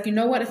 And I was like, you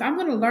know what? If I'm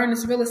going to learn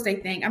this real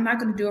estate thing, I'm not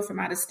going to do it from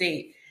out of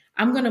state.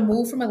 I'm going to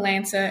move from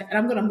Atlanta, and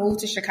I'm going to move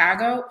to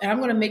Chicago, and I'm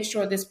going to make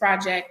sure this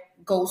project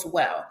goes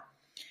well.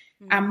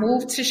 I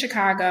moved to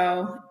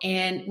Chicago,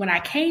 and when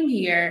I came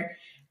here,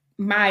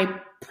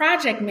 my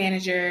project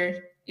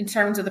manager, in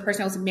terms of the person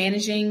that was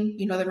managing,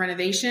 the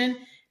renovation,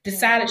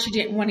 decided she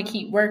didn't want to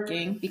keep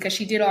working because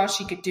she did all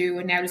she could do,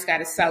 and now just got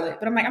to sell it.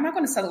 But I'm like, I'm not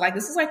going to sell it like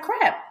this. Is like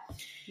crap.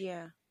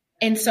 Yeah.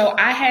 And so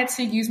I had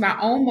to use my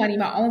own money,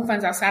 my own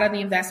funds outside of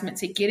the investment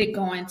to get it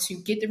going, to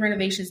get the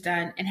renovations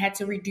done, and had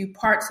to redo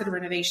parts of the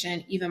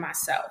renovation even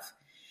myself.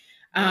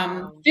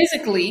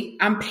 Physically,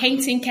 I'm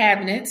painting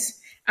cabinets.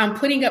 I'm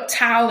putting up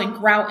towel and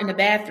grout in the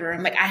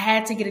bathroom. Like I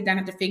had to get it done.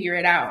 I had to figure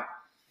it out.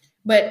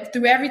 But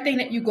through everything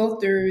that you go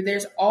through,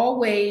 there's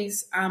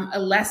always a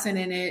lesson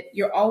in it.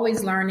 You're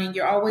always learning.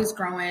 You're always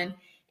growing.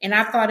 And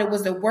I thought it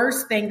was the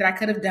worst thing that I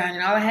could have done.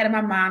 And all I had in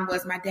my mind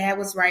was my dad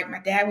was right. My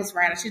dad was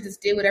right. I should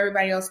just did what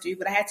everybody else do.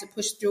 But I had to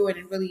push through it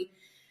and really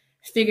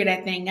figure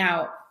that thing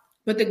out.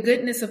 But the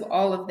goodness of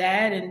all of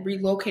that and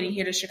relocating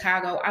here to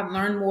Chicago, I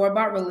learned more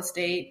about real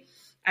estate.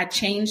 I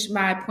changed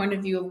my point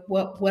of view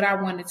of what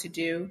I wanted to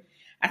do.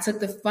 I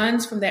took the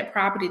funds from that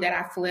property that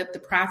I flipped, the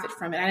profit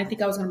from it. I didn't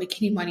think I was going to make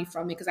any money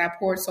from it because I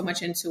poured so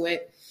much into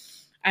it.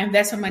 I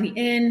invested my money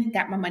in,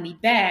 got my money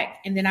back,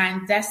 and then I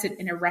invested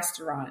in a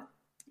restaurant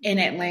in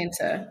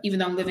Atlanta, even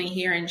though I'm living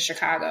here in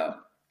Chicago.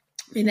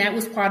 And that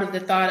was part of the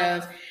thought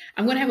of,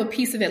 I'm going to have a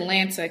piece of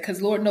Atlanta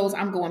because Lord knows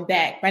I'm going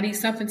back. But I need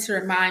something to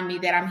remind me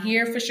that I'm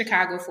here for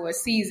Chicago for a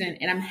season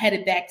and I'm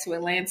headed back to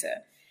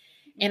Atlanta.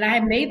 And I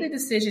had made the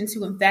decision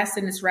to invest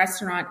in this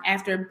restaurant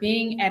after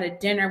being at a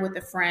dinner with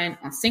a friend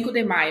on Cinco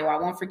de Mayo. I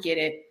won't forget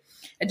it.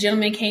 A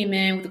gentleman came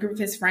in with a group of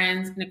his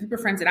friends, and a group of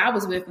friends that I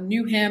was with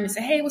knew him and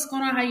said, hey, what's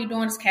going on? How you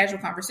doing? It's casual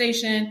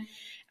conversation.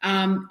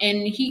 And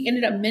he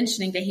ended up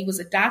mentioning that he was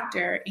a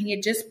doctor and he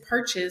had just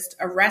purchased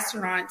a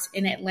restaurant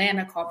in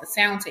Atlanta called The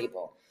Sound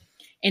Table.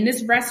 And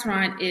this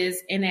restaurant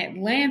is in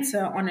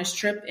Atlanta on a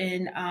strip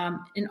in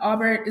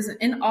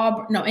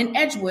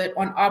Edgewood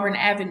on Auburn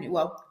Avenue.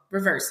 Well,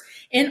 reverse,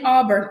 in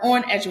Auburn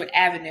on Edgewood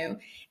Avenue.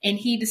 And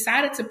he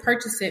decided to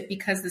purchase it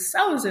because the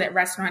sellers of that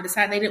restaurant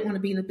decided they didn't want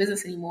to be in the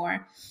business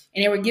anymore.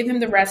 And they would give him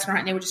the restaurant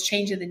and they were just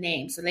changing the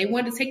name. So they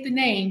wanted to take the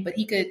name, but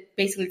he could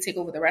basically take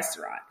over the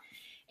restaurant.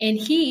 And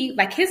he,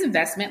 like his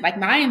investment, like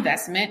my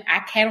investment,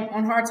 I had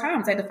on hard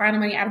times. I had to find the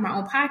money out of my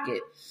own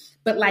pocket.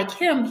 But like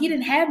him, he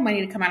didn't have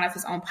money to come out of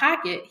his own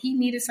pocket. He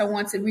needed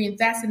someone to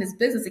reinvest in his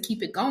business to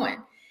keep it going.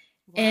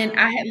 Wow. And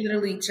I had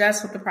literally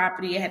just with the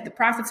property, I had the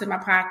profits in my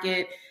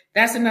pocket.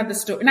 That's another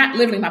story. Not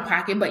literally in my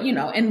pocket, but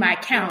in my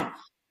account.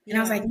 And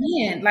I was like,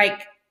 man,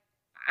 like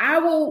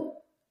I'm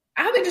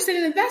interested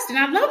in investing.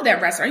 I love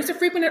that restaurant. I used to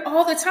frequent it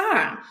all the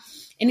time.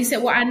 And he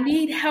said, well, I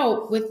need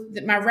help with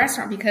my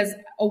restaurant because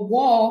a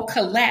wall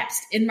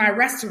collapsed in my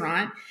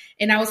restaurant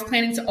and I was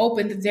planning to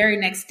open the very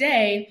next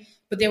day,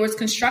 but there was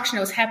construction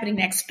that was happening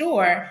next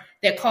door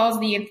that caused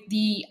the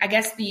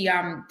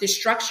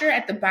structure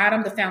at the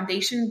bottom, the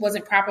foundation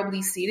wasn't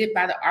properly seated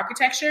by the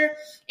architecture,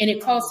 and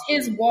it caused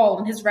his wall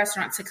in his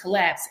restaurant to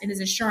collapse, and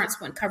his insurance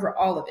wouldn't cover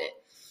all of it.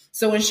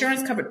 So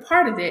insurance covered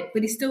part of it,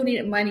 but he still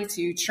needed money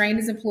to train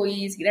his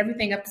employees, get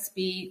everything up to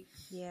speed.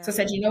 Yeah. So I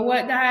said, you know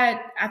what, God,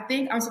 I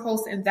think I'm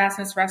supposed to invest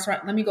in this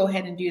restaurant. Let me go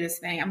ahead and do this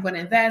thing. I'm going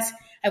to invest.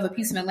 I have a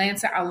piece of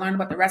Atlanta. I'll learn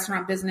about the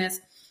restaurant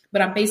business,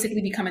 but I'm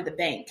basically becoming the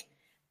bank.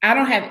 I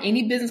don't have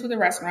any business with the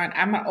restaurant.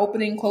 I'm not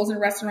opening, closing a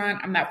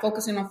restaurant. I'm not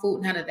focusing on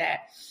food, none of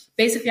that.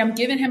 Basically, I'm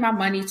giving him my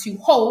money to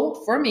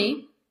hold for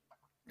me,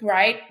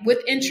 right, with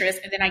interest,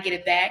 and then I get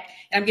it back.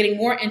 And I'm getting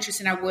more interest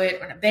than I would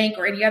on a bank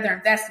or any other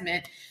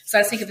investment. So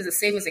I think of it as a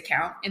savings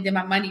account, and then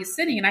my money is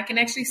sitting, and I can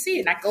actually see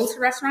it. And I go to the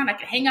restaurant. I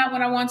can hang out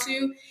when I want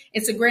to.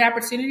 It's a great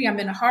opportunity. I'm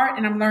in the heart,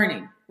 and I'm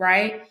learning,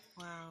 right?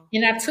 Wow.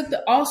 And I took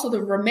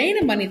the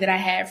remaining money that I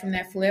had from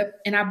that flip,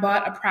 and I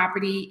bought a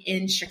property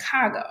in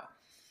Chicago.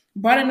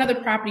 Bought another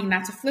property,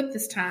 not to flip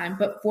this time,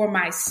 but for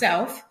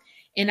myself.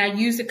 And I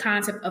used the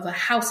concept of a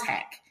house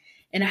hack.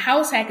 And a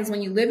house hack is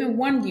when you live in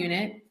one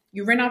unit,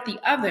 you rent out the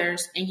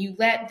others, and you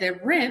let the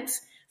rent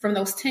from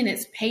those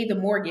tenants pay the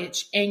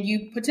mortgage, and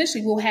you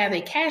potentially will have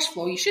a cash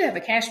flow. You should have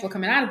a cash flow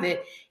coming out of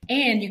it,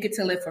 and you get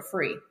to live for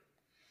free.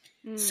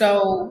 Mm.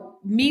 So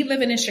me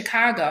living in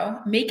Chicago,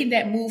 making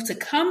that move to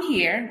come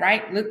here,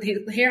 right? Look,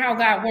 hear how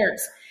God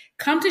works.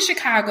 Come to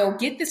Chicago,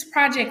 get this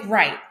project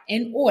right,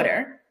 in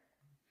order.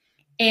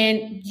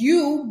 And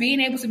you being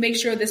able to make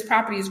sure this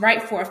property is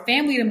right for a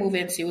family to move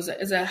into.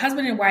 As a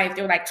husband and wife,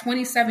 they were like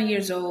 27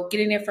 years old,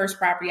 getting their first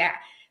property. I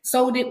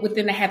sold it with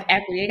them to have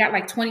equity. They got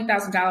like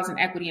 $20,000 in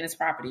equity in this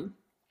property.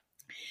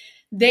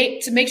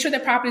 To make sure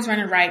that property is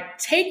running right,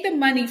 take the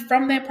money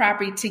from that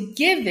property to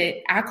give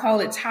it, I call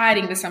it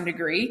tithing to some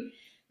degree,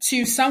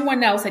 to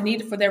someone else that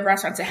needed for their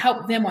restaurant to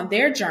help them on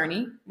their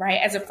journey, right?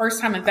 As a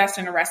first-time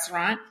investor in a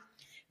restaurant.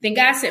 Then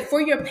God said,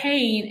 for your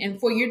pain and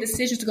for your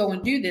decision to go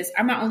and do this,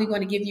 I'm not only going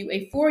to give you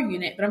a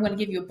 4-unit, but I'm going to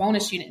give you a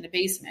bonus unit in the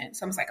basement.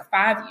 So it's like a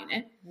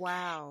 5-unit.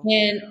 Wow.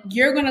 And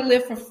you're going to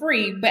live for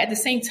free. But at the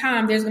same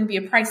time, there's going to be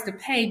a price to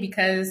pay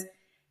because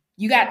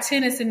you got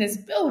tenants in this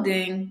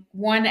building,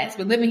 one that's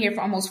been living here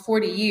for almost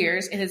 40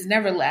 years and has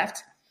never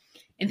left.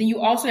 And then you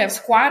also have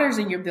squatters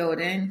in your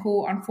building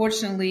who,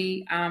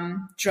 unfortunately,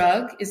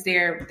 drug is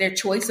their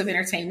choice of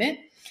entertainment.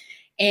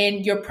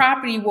 And your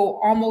property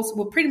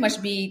will pretty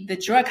much be the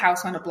drug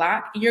house on the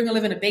block. And you're going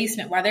to live in a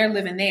basement while they're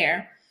living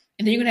there.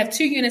 And then you're going to have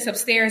 2 units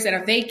upstairs that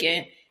are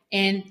vacant.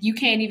 And you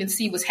can't even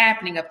see what's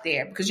happening up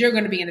there because you're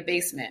going to be in the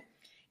basement.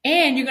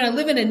 And you're going to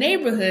live in a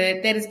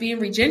neighborhood that is being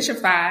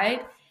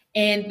regentrified.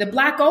 And the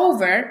block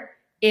over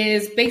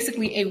is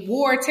basically a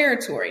war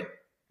territory.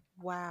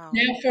 Wow.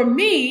 Now, for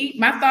me,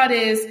 my thought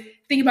is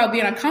thinking about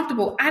being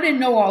uncomfortable, I didn't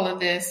know all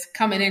of this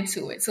coming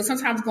into it. So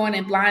sometimes going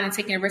in blind and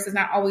taking a risk is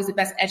not always the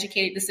best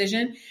educated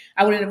decision.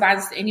 I wouldn't advise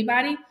this to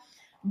anybody.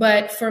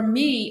 But for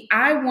me,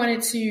 I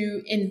wanted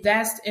to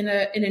invest in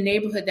a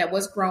neighborhood that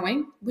was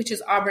growing, which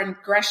is Auburn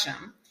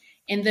Gresham.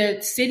 And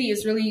the city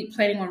is really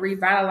planning on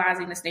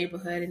revitalizing this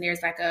neighborhood. And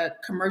there's like a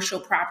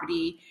commercial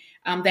property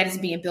that is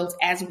being built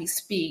as we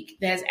speak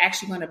that is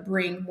actually going to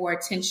bring more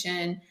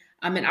attention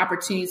and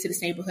opportunities to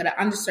this neighborhood, an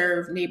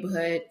underserved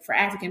neighborhood for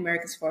African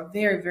Americans for a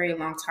very, very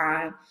long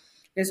time.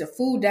 There's a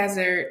food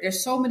desert.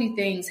 There's so many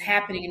things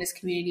happening in this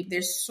community.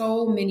 There's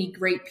so many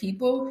great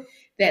people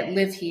that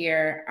live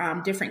here,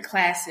 different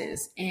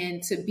classes.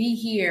 And to be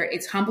here,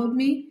 it's humbled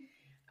me.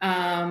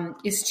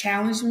 It's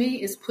challenged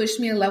me. It's pushed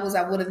me to levels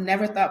I would have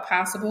never thought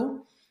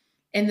possible.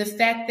 And the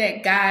fact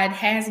that God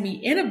has me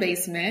in a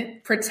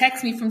basement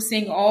protects me from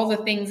seeing all the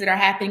things that are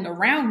happening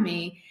around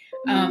me.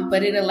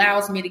 But it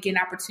allows me to get an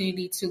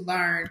opportunity to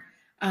learn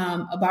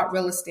about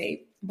real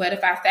estate. But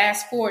if I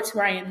fast forward to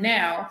where I am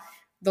now,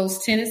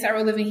 those tenants that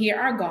were living here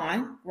are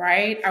gone,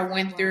 right? I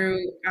went through,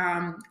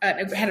 I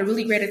had a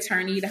really great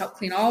attorney to help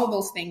clean all of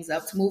those things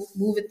up, to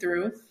move it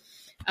through.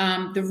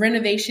 The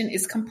renovation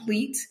is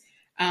complete.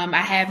 I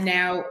have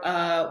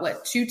now,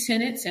 2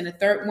 tenants and a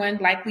third one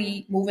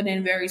likely moving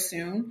in very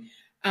soon.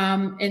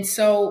 And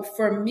so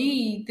for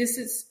me, this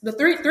is the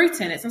three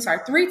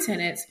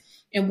tenants,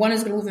 and one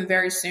is going to move in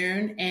very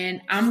soon.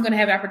 And I'm going to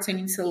have the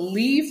opportunity to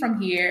leave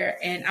from here,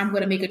 and I'm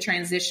going to make a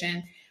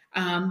transition.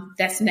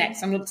 That's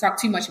next. I'm going to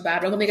talk too much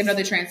about it. I'm going to make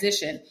another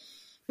transition.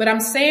 But I'm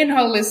saying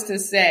all this to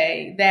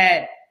say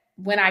that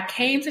when I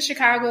came to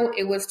Chicago,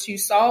 it was to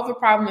solve a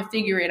problem and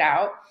figure it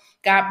out.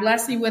 God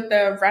blessed me with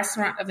a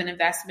restaurant of an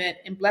investment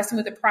and blessed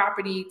me with a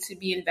property to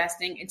be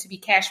investing and to be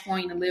cash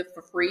flowing and live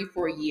for free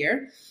for a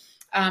year.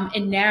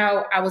 And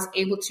now I was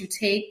able to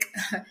take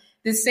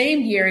the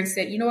same year and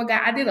said, you know what,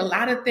 God, I did a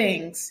lot of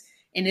things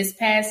in this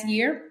past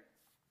year.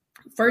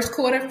 First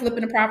quarter,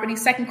 flipping a property.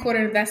 Second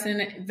quarter,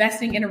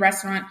 investing in a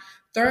restaurant.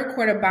 Third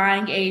quarter,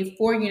 buying a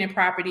 4-unit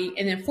property.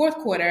 And then fourth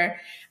quarter,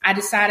 I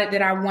decided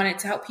that I wanted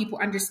to help people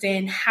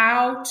understand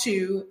how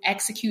to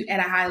execute at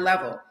a high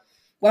level.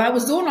 While I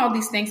was doing all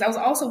these things, I was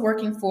also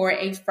working for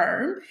a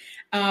firm.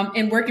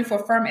 And working for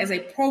a firm as a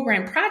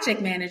program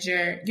project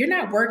manager, you're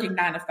not working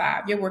 9 to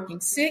 5. You're working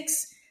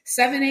 6,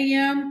 7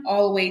 a.m.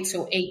 all the way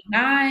till 8,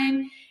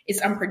 9.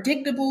 It's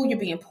unpredictable. You're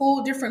being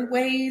pulled different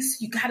ways.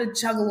 You got to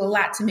juggle a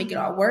lot to make it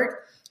all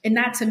work. And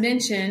not to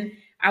mention,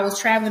 I was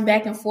traveling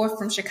back and forth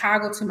from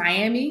Chicago to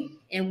Miami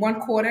in one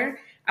quarter.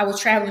 I was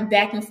traveling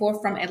back and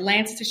forth from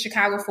Atlanta to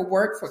Chicago for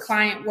work, for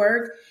client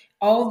work.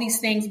 All these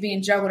things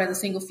being juggled as a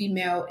single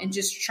female and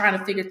just trying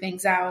to figure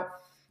things out.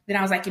 Then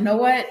I was like, you know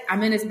what?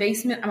 I'm in this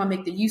basement. I'm going to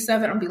make the use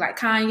of it. I'm going to be like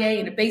Kanye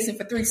in the basement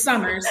for 3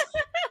 summers.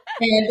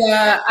 And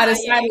I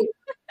decided,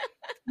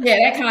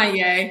 that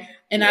Kanye.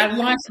 And I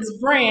launched this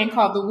brand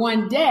called The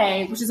One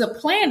Day, which is a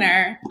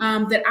planner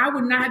that I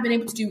would not have been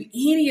able to do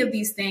any of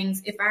these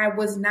things if I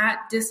was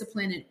not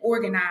disciplined and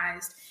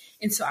organized.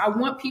 And so I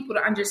want people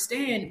to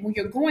understand when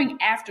you're going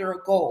after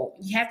a goal,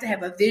 you have to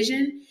have a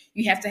vision,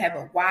 you have to have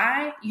a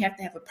why, you have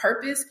to have a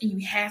purpose, and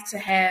you have to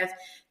have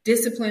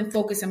discipline,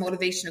 focus, and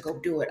motivation to go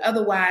do it.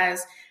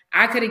 Otherwise,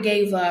 I could have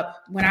gave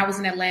up when I was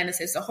in Atlanta,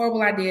 said it's a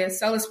horrible idea,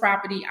 sell this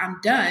property, I'm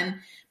done.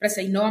 But I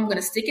say, no, I'm going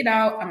to stick it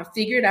out. I'm going to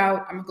figure it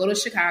out. I'm going to go to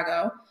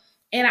Chicago.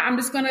 And I'm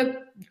just going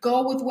to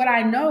go with what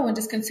I know and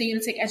just continue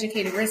to take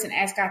educated risks and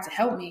ask God to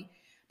help me.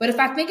 But if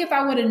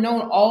I would have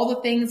known all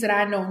the things that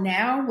I know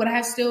now, would I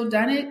have still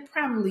done it?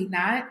 Probably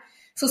not.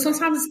 So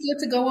sometimes it's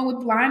good to go in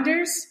with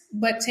blinders,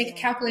 but take a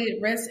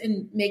calculated risk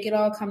and make it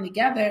all come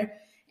together.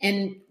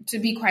 And to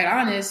be quite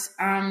honest,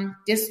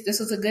 this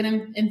was a good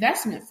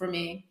investment for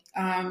me.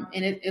 And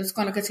it's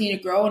going to continue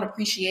to grow and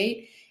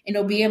appreciate. And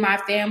it'll be in my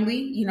family.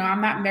 You know,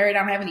 I'm not married. I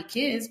don't have any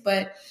kids,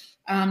 but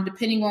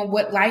depending on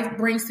what life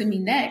brings to me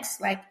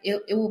next, like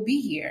it will be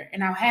here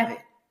and I'll have it.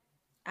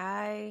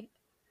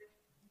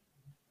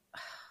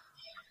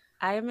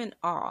 I am in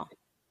awe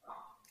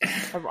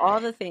of all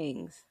the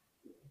things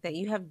that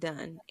you have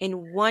done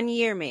in 1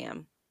 year,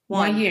 ma'am.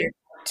 1 year.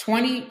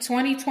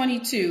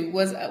 2022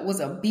 was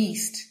a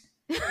beast.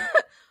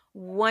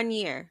 1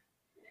 year.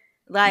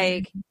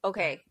 Like,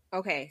 okay.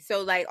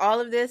 So like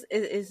all of this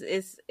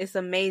is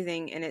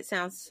amazing and it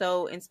sounds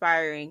so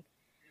inspiring.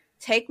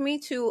 Take me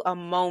to a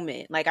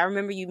moment. Like I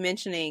remember you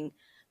mentioning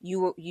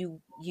you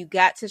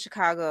got to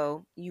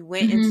Chicago, you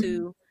went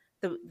into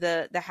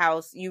the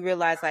house, you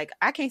realized like,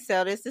 I can't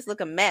sell this. This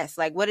look a mess.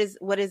 Like what is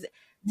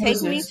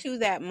take me to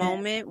that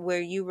moment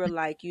where you were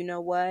like, you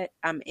know what?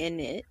 I'm in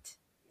it.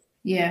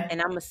 Yeah.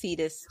 And I'm going to see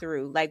this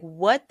through. Like,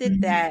 what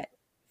did that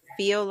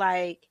feel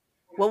like?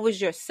 What was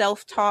your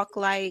self-talk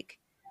like?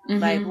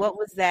 Like, what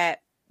was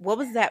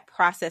that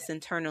process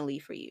internally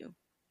for you?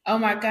 Oh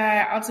my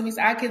God.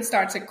 Ultimately, I can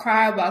start to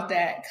cry about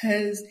that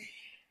because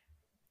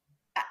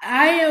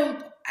I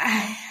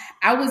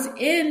was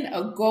in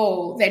a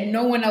goal that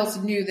no one else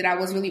knew that I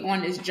was really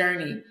on this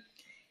journey.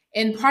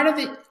 And part of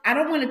it, I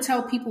don't want to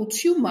tell people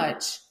too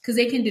much because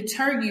they can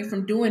deter you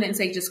from doing it and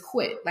say, just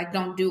quit. Like,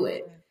 don't do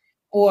it.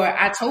 Or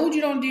I told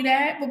you don't do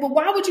that, but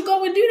why would you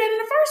go and do that in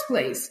the first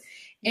place?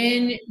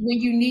 And when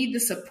you need the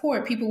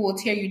support, people will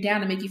tear you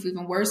down and make you feel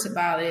even worse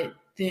about it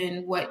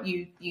than what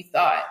you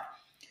thought.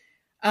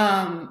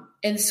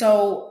 And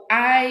so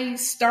I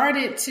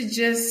started to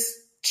just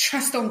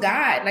trust on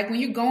God. Like when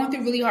you're going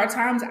through really hard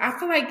times, I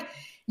feel like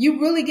you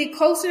really get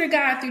closer to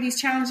God through these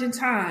challenging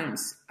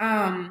times.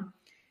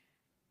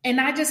 And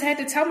I just had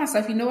to tell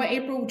myself, you know what,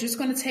 April, we're just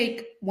going to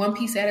take one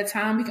piece at a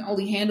time. We can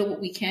only handle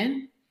what we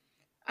can.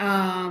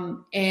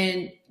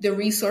 And the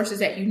resources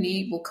that you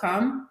need will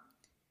come.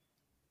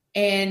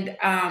 And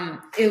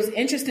it was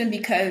interesting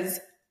because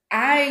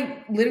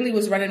I literally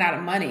was running out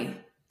of money.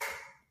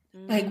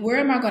 Like, where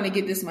am I going to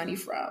get this money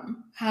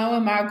from? How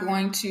am I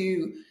going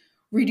to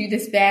redo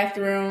this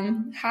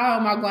bathroom? How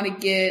am I going to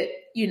get,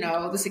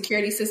 the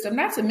security system?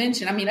 Not to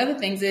mention, other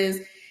things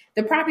is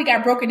the property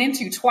got broken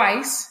into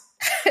twice.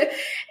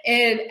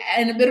 And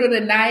in the middle of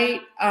the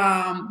night,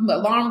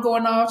 alarm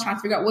going off, trying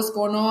to figure out what's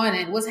going on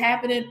and what's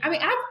happening.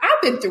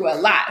 I've been through a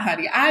lot,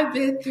 honey. I've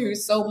been through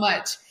so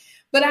much.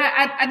 But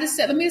I just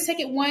said, let me just take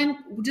it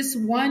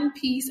one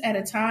piece at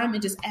a time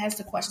and just ask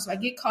the questions. So I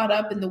get caught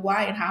up in the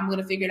why and how I'm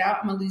going to figure it out.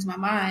 I'm going to lose my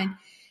mind.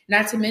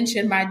 Not to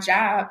mention my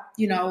job,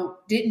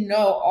 didn't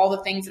know all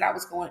the things that I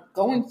was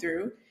going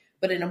through.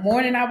 But in the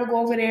morning, I would go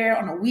over there.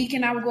 On the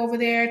weekend, I would go over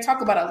there.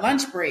 Talk about a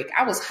lunch break.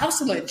 I was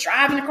hustling,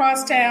 driving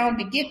across town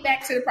to get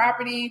back to the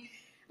property.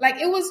 Like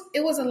it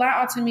was a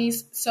lot to me.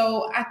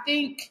 So I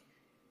think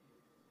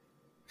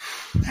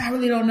I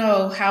really don't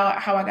know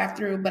how I got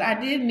through, but I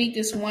did meet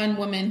this one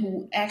woman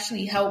who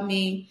actually helped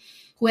me,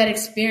 who had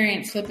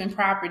experience flipping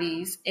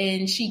properties,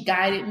 and she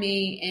guided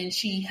me and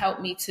she helped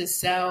me to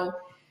sell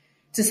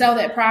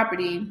that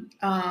property.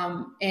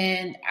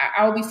 And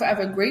I will be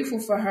forever grateful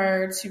for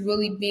her to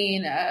really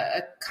being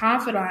a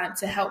confidant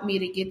to help me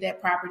to get that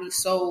property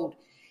sold.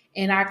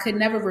 And I could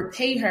never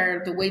repay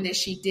her the way that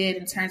she did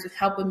in terms of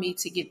helping me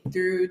to get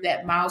through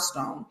that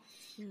milestone.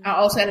 Mm-hmm. I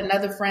also had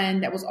another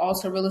friend that was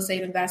also a real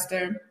estate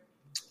investor.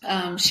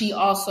 She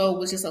also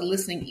was just a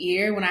listening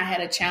ear when I had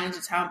a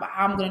challenging time about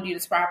how I'm going to do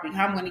this property,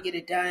 how I'm going to get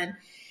it done.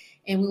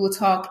 And we would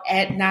talk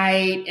at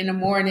night, in the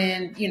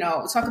morning,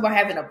 talk about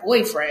having a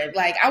boyfriend.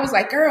 Like, I was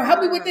like, girl,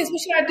 help me with this.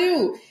 What should I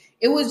do?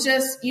 It was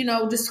just,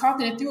 just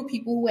talking it through with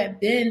people who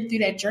had been through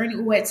that journey,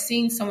 who had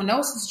seen someone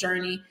else's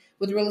journey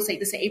with real estate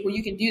to say, April,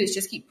 you can do this.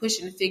 Just keep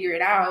pushing and figure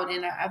it out.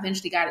 And I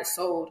eventually got it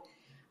sold.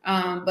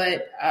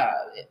 But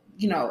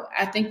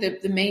I think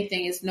that the main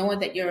thing is knowing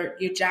that your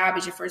job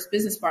is your first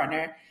business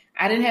partner.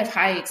 I didn't have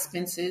high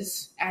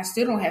expenses. I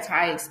still don't have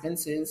high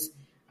expenses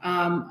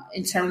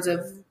in terms of,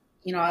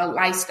 a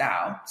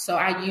lifestyle. So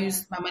I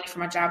use my money for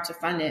my job to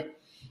fund it.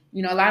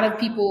 A lot of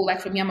people, like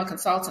for me, I'm a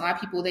consultant. A lot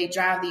of people, they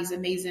drive these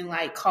amazing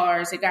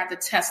cars. They got the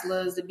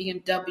Teslas, the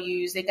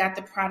BMWs, they got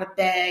the Prada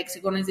bags.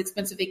 They go on these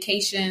expensive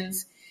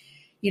vacations.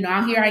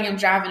 Out here I am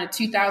driving a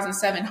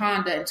 2007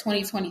 Honda in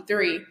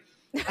 2023.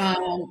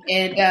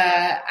 And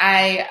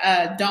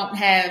I don't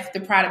have the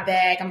Prada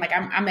bag.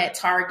 I'm at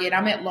Target,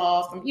 I'm at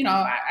Loft.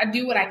 I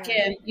do what I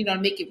can, to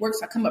make it work.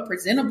 So I come up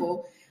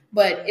presentable.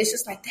 But it's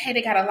just like, hey,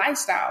 they got a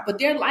lifestyle. But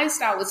their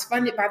lifestyle was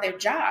funded by their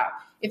job.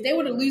 If they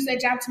were to lose their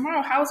job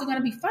tomorrow, how is it going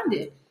to be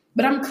funded?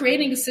 But I'm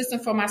creating a system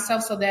for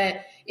myself so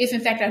that if,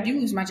 in fact, I do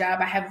lose my job,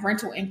 I have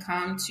rental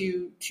income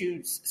to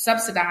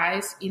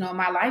subsidize,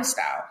 my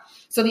lifestyle.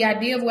 So the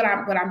idea of what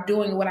I'm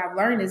doing, what I've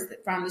learned is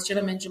that from this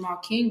gentleman, Jamal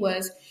King,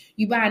 was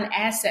you buy an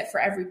asset for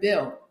every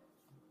bill.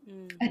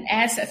 An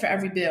asset for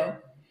every bill.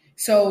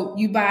 So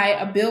you buy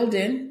a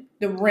building,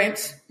 the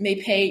rent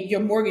may pay your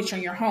mortgage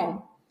on your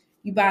home.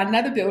 You buy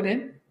another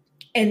building,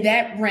 and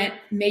that rent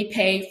may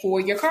pay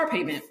for your car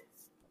payment.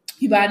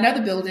 You buy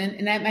another building,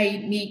 and that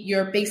may meet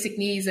your basic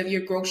needs of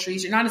your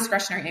groceries, your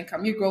non-discretionary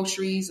income, your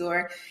groceries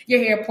or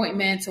your hair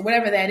appointments or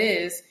whatever that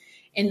is.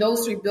 And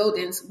those three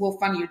buildings will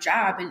fund your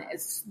job. And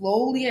as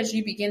slowly as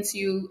you begin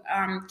to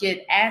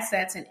get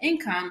assets and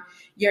income,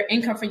 your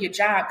income from your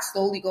job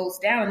slowly goes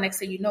down. And next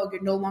thing you know,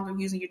 you're no longer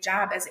using your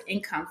job as an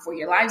income for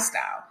your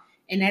lifestyle.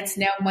 And that's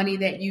now money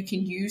that you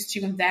can use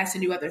to invest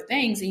and do other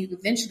things. And you can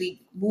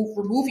eventually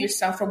remove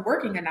yourself from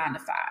working a 9 to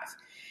 5.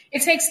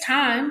 It takes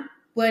time,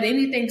 but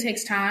anything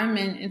takes time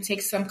and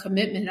takes some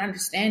commitment and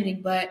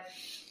understanding. But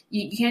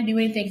you can't do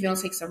anything if you don't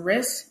take some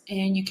risks.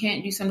 And you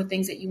can't do some of the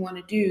things that you want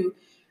to do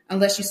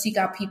unless you seek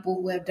out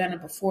people who have done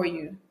it before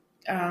you.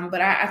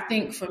 But I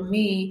think for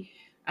me,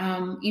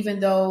 even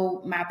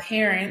though my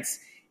parents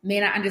may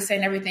not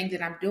understand everything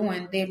that I'm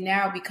doing, they've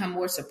now become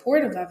more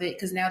supportive of it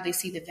because now they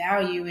see the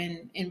value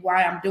in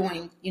why I'm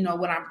doing,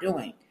 what I'm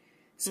doing.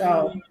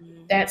 So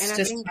that's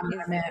just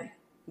where I'm at.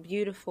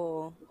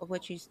 Beautiful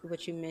what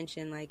you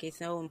mentioned. Like, it's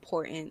so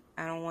important.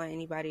 I don't want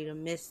anybody to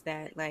miss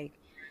that. Like,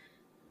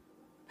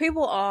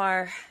 people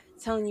are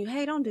telling you,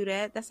 hey, don't do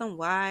that. That's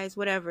unwise,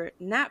 whatever.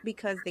 Not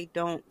because they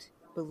don't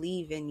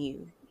believe in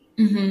you.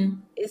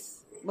 Mm-hmm.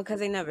 It's because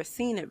they never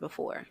seen it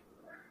before.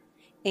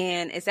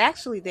 And it's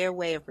actually their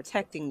way of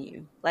protecting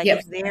you. Like,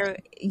 it's their,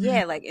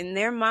 like in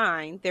their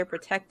mind, they're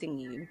protecting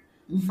you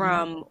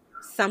from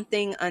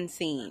something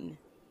unseen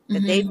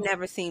that they've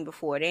never seen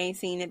before. They ain't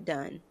seen it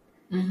done.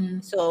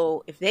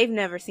 So if they've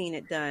never seen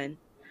it done,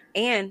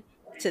 and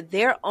to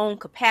their own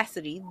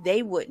capacity,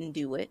 they wouldn't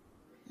do it,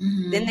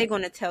 then they're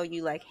going to tell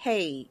you like,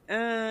 hey,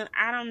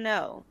 I don't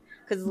know.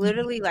 Because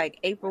literally, like,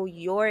 April,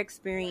 your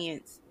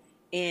experience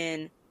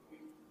in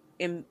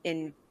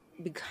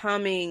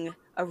becoming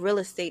a real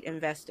estate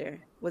investor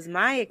was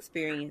my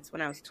experience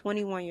when I was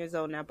 21 years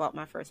old and I bought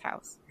my first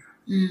house.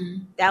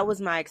 That was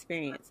my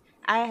experience.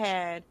 I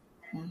had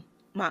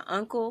my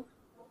uncle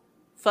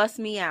fuss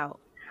me out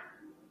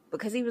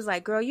because he was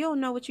like, girl, you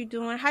don't know what you're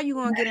doing. How you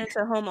going to get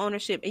into home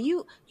ownership? And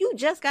you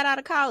just got out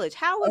of college.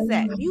 How was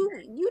that?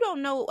 You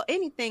don't know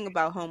anything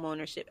about home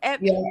ownership.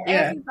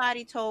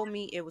 Everybody told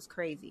me it was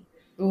crazy.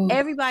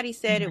 Everybody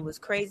said it was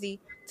crazy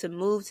to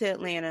move to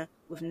Atlanta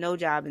with no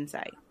job in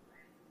sight.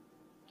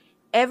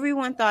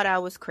 Everyone thought I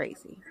was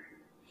crazy.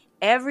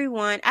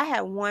 I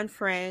had one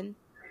friend,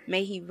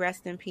 may he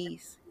rest in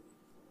peace.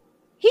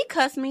 He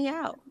cussed me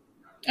out.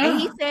 And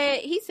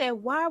he said,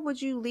 why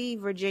would you leave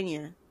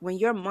Virginia when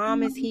your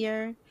mom is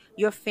here,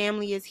 your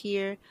family is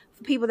here,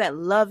 people that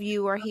love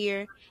you are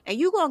here, and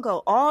you going to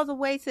go all the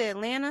way to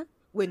Atlanta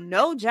with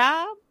no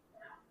job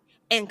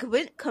and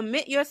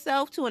commit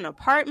yourself to an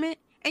apartment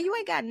and you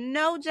ain't got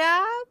no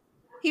job?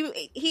 He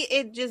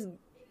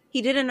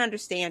didn't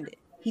understand it.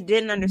 He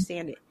didn't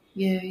understand it.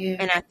 Yeah.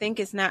 And I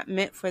think it's not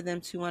meant for them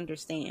to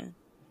understand.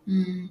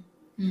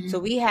 So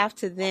we have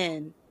to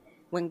then,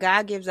 when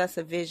God gives us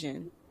a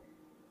vision,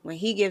 when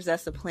he gives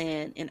us a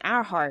plan in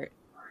our heart,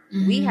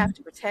 we have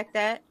to protect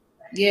that.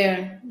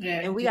 Yeah.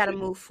 And we got to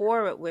move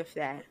forward with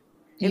that.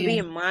 And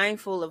being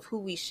mindful of who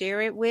we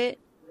share it with.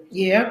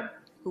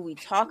 Who we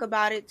talk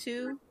about it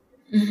to.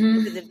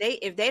 Because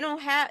if they don't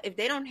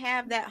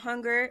have that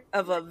hunger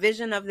of a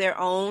vision of their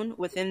own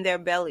within their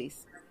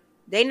bellies,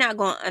 they're not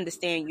going to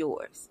understand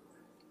yours.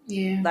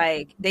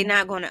 Like, they're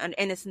not going to,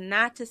 and it's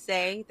not to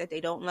say that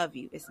they don't love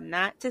you. It's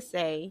not to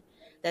say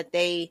that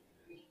they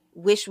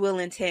wish, will,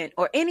 intent,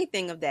 or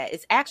anything of that.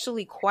 It's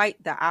actually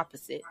quite the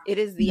opposite. It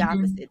is the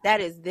opposite.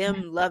 That is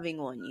them loving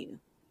on you.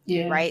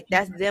 Right?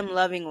 That's them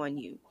loving on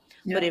you.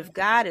 But if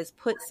God has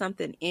put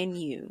something in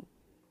you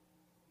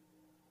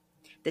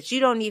that you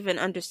don't even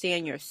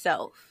understand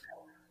yourself,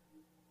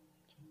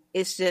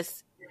 it's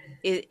just,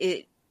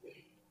 it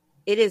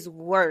is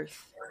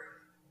worth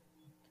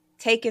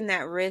taking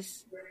that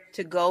risk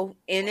to go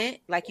in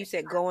it. Like you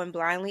said, going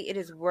blindly. It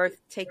is worth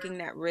taking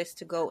that risk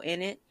to go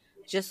in it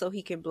just so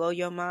he can blow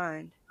your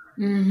mind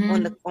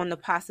on the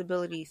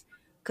possibilities.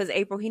 Because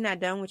April, he not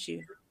done with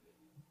you.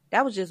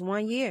 That was just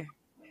 1 year.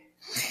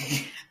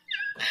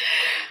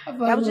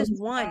 That was just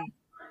one.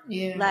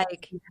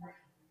 Like,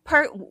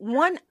 per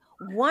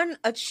one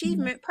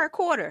achievement per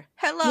quarter.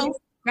 Hello. Yes,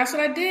 that's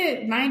what I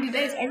did. 90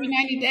 days. Every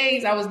 90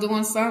 days I was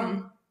doing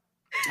something.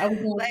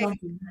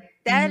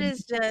 That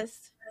is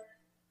just,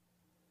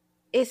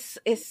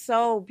 it's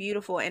so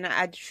beautiful. And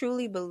I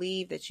truly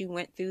believe that you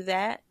went through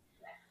that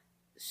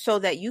so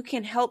that you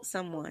can help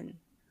someone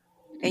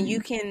and you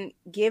can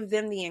give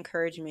them the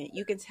encouragement.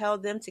 You can tell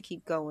them to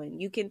keep going.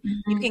 You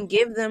can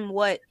give them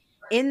what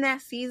in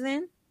that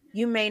season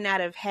you may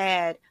not have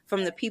had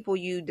from the people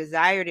you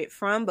desired it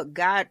from, but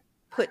God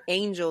put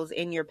angels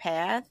in your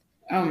path.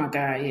 Oh my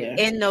God, yeah.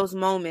 In those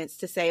moments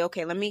to say,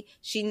 okay,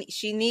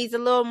 she needs a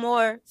little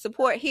more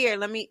support here.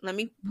 Let me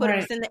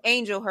send the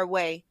angel her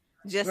way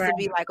just to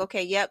be like,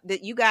 okay, yep,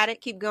 you got it.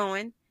 Keep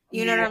going.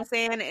 You know what I'm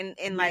saying?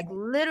 And like,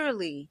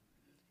 literally,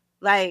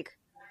 like,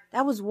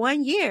 that was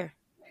 1 year.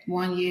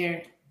 1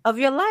 year of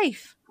your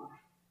life.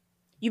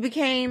 You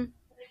became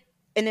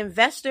an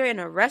investor in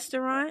a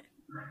restaurant.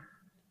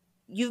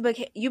 You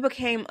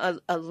became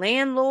a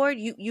landlord.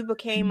 You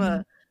became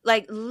a,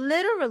 like,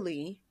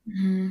 literally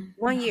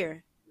 1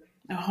 year.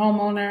 A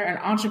homeowner, an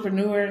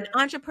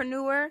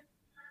entrepreneur,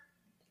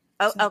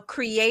 a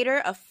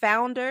creator, a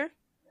founder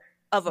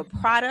of a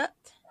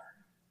product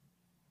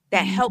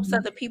that helps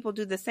other people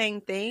do the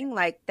same thing.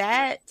 Like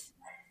that.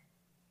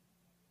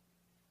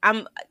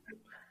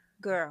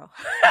 Girl,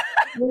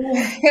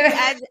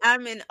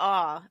 I'm in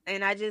awe.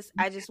 And I just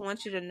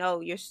want you to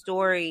know your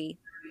story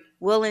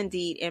will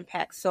indeed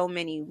impact so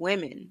many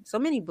women, so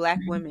many Black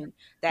women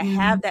that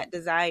have that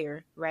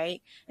desire,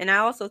 right? And I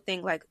also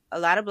think, like, a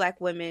lot of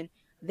Black women,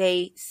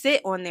 they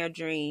sit on their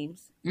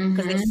dreams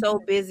because they're so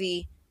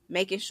busy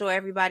making sure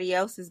everybody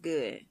else is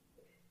good.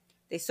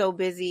 They're so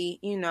busy,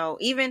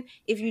 even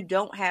if you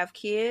don't have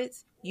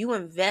kids, you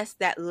invest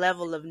that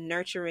level of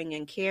nurturing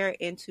and care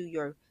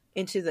into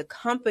the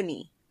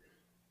company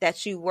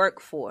that you work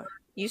for.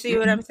 You see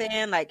what I'm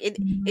saying? Like,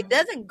 it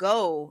doesn't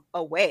go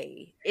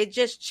away. It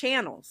just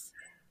channels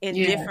in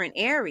different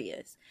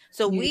areas.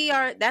 So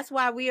that's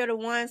why we are the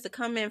ones to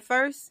come in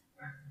first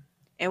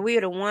and we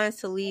are the ones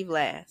to leave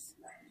last.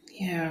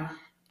 Yeah.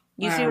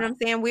 You see what I'm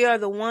saying? We are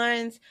the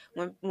ones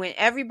when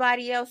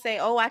everybody else say,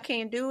 oh, I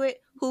can't do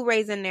it, who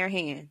raising their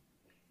hand?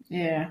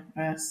 Yeah.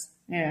 Us.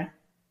 Yeah.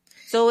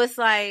 So it's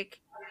like,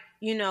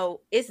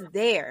 it's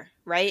there,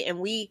 right? And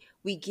we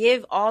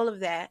give all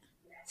of that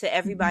to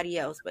everybody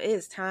else, but it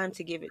is time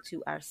to give it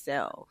to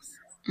ourselves.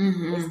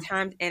 It's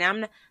time,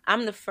 and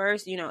I'm the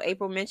first,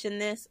 April mentioned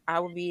this. I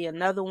will be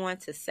another one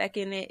to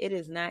second it. It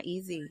is not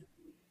easy.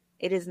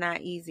 It is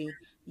not easy.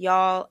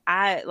 Y'all,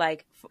 I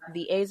like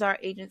the Azar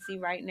agency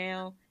right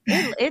now.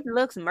 It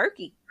looks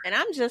murky. And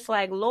I'm just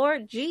like,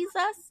 Lord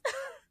Jesus,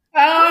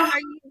 what are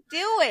you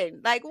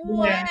doing? Like,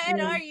 what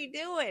are you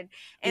doing?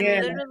 And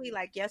literally,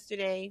 like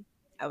yesterday,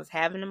 I was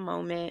having a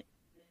moment.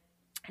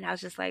 And I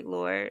was just like,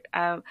 Lord,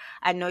 I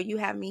know you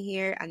have me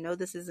here. I know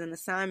this is an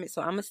assignment.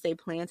 So I'm going to stay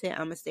planted. I'm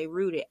going to stay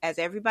rooted. As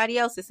everybody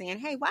else is saying,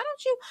 hey, why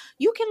don't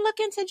you can look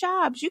into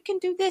jobs. You can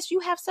do this.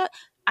 You have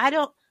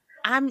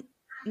I'm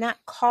not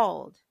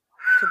called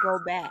to go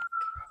back.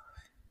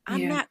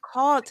 I'm not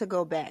called to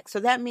go back. So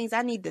that means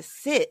I need to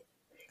sit.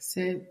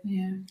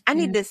 I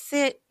need to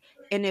sit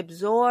and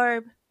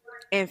absorb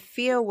and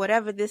feel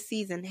whatever this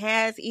season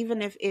has,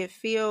 even if it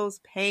feels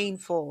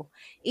painful,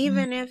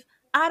 even if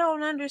I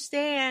don't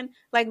understand,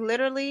 like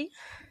literally.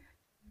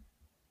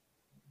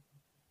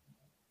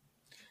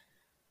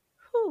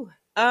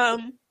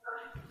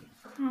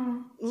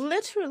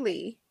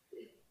 Literally,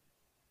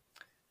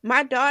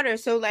 my daughter.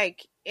 So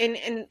like,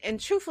 and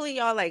truthfully,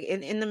 y'all, like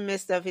in the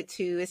midst of it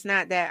too, it's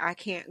not that I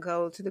can't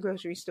go to the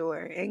grocery store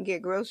and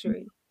get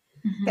groceries.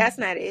 That's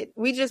not it.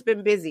 We just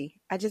been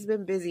busy. I just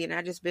been busy, and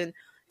I just been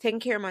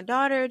taking care of my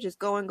daughter, just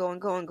going.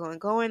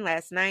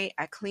 Last night,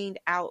 I cleaned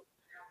out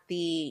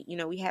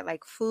we had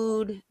like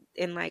food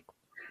in like,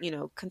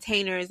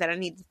 containers that I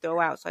need to throw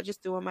out. So I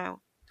just threw them out.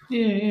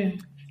 Yeah.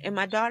 And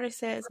my daughter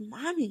says,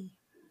 Mommy,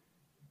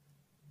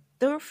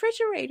 the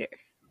refrigerator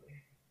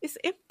is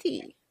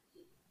empty.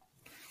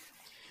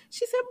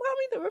 She said,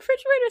 Mommy, the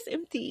refrigerator is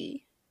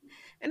empty.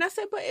 And I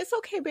said, but it's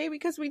okay, baby,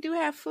 because we do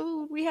have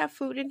food. We have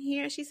food in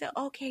here. She said,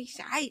 okay,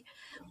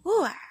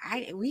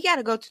 we got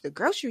to go to the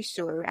grocery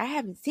store. I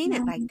haven't seen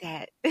it like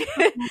that.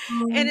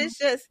 And it's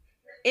just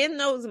in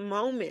those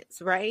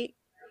moments, right?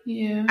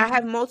 Yeah. I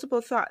have multiple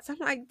thoughts. I'm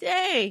like,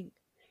 dang,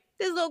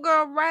 this little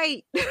girl,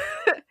 right?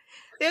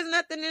 There's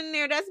nothing in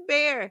there. That's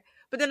bare.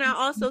 But then I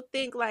also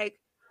think like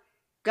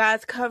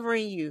God's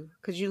covering you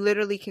because you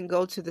literally can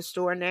go to the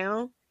store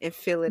now and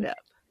fill it up.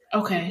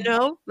 Okay.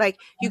 Like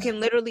you can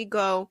literally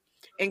go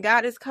and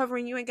God is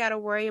covering you. Ain't got to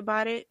worry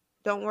about it.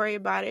 Don't worry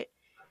about it.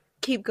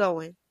 Keep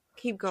going.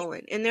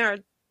 And there are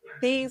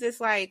things, it's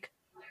like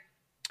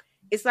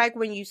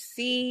when you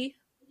see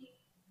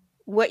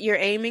what you're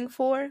aiming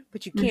for,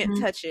 but you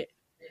can't touch it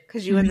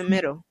because you're in the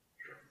middle.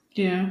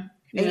 Yeah.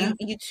 And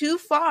you too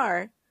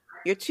far.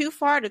 You're too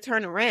far to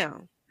turn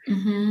around.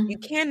 You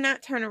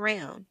cannot turn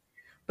around.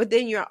 But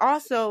then you're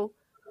also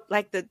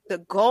like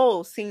the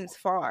goal seems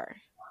far,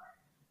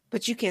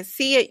 but you can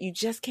see it. You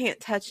just can't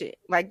touch it.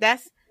 Like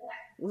that's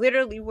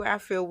literally where I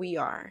feel we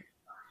are.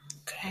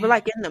 Okay. We're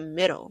like in the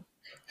middle.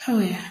 Oh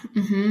yeah.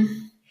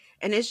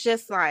 And it's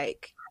just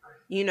like,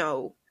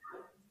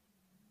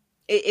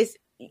 it's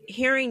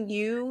hearing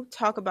you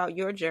talk about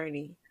your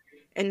journey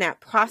and that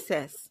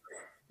process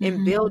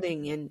and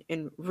building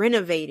and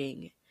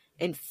renovating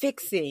and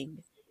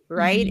fixing,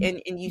 right?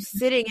 And you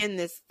sitting in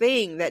this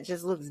thing that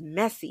just looks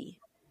messy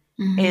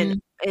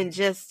and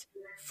just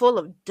full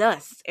of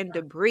dust and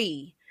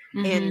debris.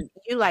 And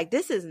you're like,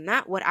 this is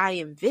not what I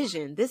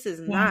envisioned. This is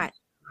not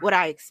what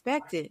I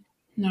expected.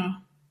 No.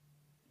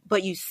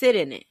 But you sit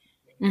in it.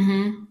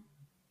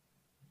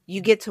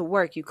 You get to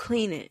work. You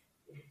clean it.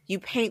 You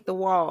paint the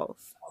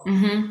walls.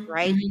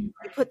 Right? You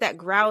put that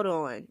grout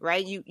on,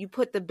 right? You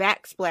put the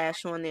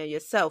backsplash on there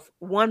yourself,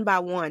 one by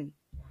one.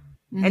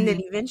 And then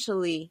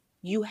eventually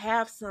you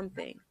have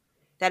something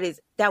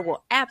that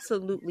will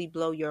absolutely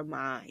blow your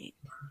mind.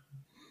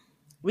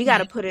 We got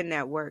to put in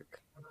that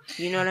work.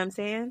 You know what I'm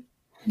saying?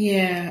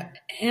 Yeah.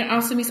 And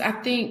also, I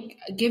think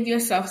give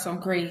yourself some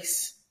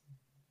grace,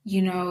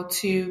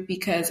 too,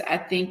 because I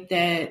think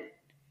that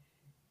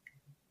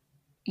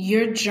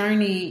your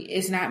journey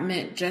is not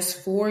meant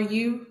just for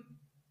you.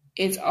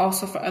 It's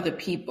also for other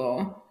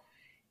people.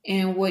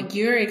 And what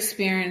you're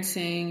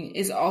experiencing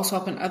is also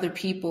helping other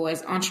people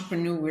as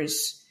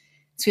entrepreneurs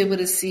to be able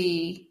to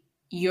see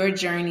your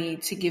journey,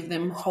 to give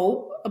them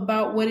hope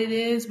about what it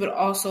is, but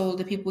also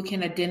the people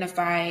can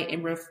identify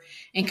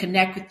and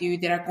connect with you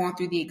that are going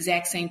through the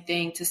exact same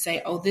thing to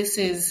say, oh, this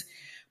is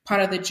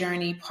part of the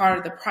journey, part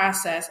of the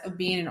process of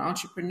being an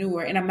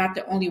entrepreneur. And I'm not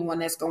the only one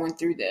that's going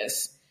through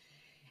this.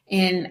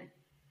 And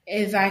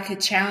if I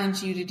could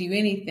challenge you to do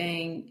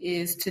anything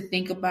is to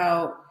think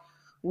about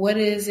what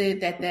is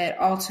it that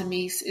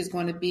Altamise is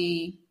going to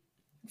be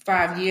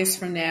 5 years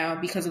from now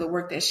because of the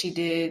work that she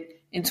did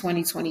in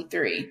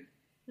 2023.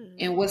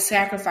 And what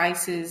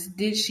sacrifices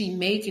did she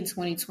make in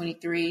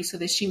 2023 so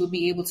that she would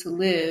be able to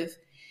live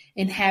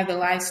and have the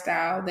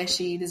lifestyle that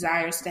she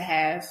desires to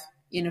have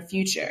in the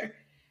future.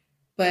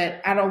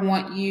 But I don't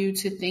want you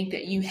to think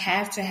that you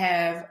have to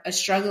have a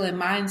struggling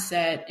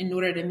mindset in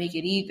order to make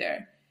it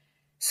either.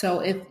 So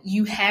if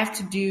you have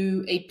to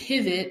do a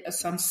pivot of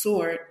some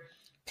sort,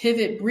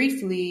 pivot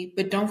briefly,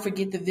 but don't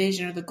forget the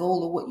vision or the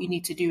goal of what you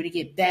need to do to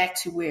get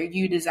back to where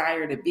you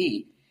desire to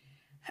be.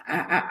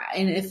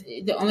 And if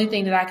the only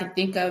thing that I can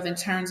think of in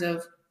terms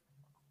of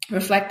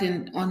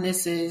reflecting on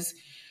this is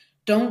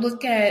don't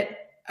look at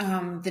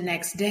the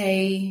next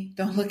day,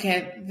 don't look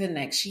at the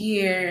next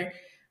year,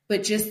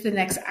 but just the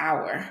next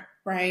hour,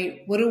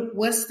 right?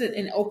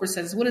 And Oprah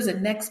says, what is the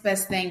next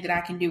best thing that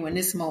I can do in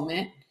this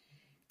moment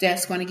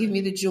that's going to give me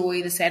the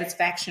joy, the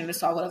satisfaction to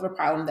solve whatever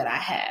problem that I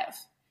have?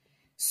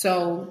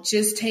 So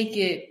just take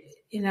it,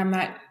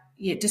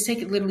 just take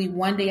it literally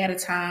one day at a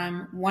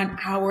time, 1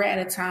 hour at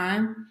a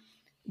time,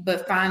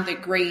 but find the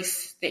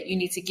grace that you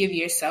need to give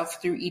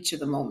yourself through each of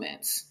the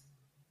moments.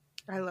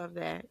 I love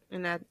that.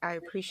 And I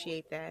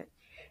appreciate that.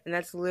 And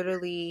that's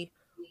literally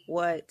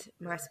what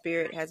my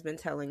spirit has been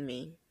telling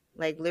me.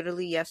 Like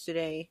literally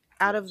yesterday,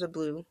 out of the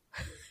blue,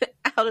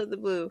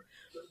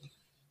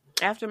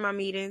 after my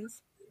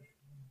meetings,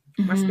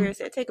 my spirit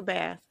said, take a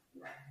bath.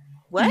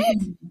 What?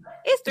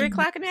 It's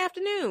 3:00 in the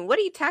afternoon. What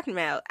are you talking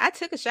about? I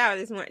took a shower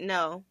this morning.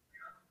 No,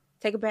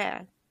 take a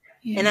bath.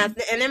 Yeah. And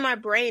then my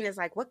brain is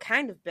like, what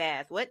kind of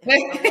bath? What do I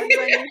need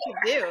to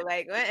do?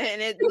 Like, what?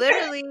 And it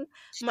literally,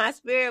 my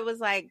spirit was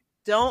like,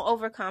 don't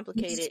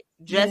overcomplicate it.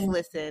 Just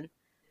listen.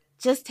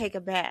 Just take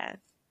a bath.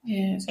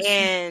 Yes.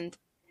 And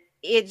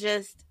it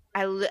just,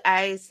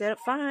 I said,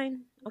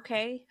 fine,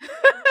 okay.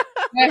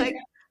 Like,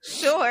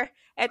 sure.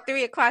 At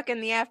 3:00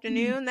 in the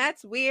afternoon,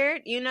 that's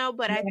weird,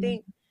 but I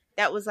think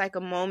that was like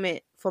a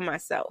moment for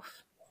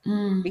myself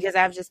because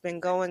I've just been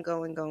going.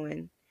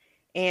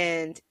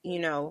 And,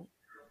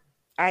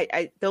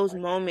 I those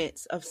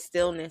moments of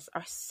stillness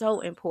are so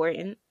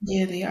important.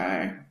 Yeah, they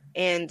are.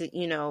 And,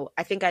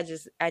 I think I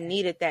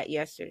needed that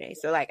yesterday.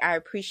 So like, I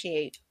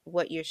appreciate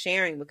what you're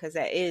sharing because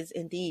that is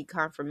indeed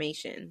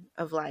confirmation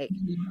of like,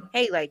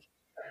 hey, like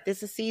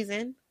this is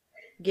season,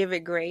 give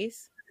it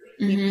grace.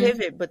 We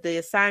pivot, but the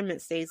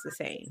assignment stays the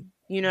same.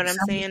 You know what I'm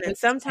saying? And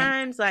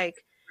sometimes like,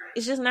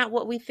 it's just not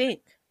what we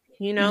think,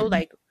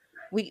 like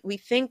we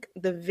think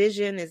the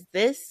vision is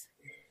this,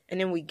 and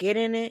then we get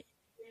in it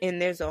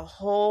and there's a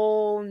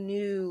whole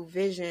new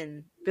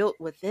vision built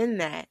within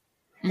that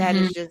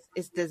is just,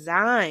 it's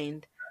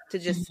designed to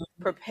just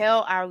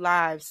propel our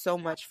lives so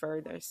much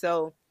further.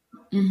 So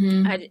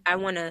I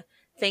want to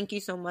thank you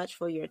so much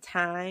for your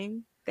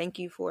time. Thank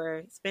you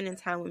for spending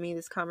time with me.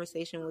 This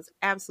conversation was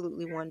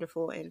absolutely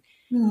wonderful. And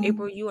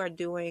April, you are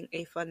doing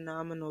a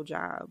phenomenal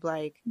job.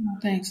 Like,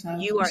 thanks.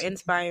 You are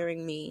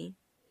inspiring me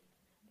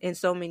in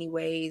so many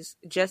ways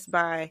just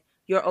by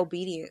your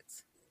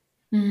obedience,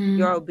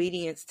 your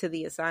obedience to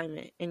the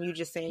assignment. And you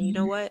just saying, you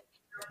know what,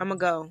 I'm going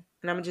to go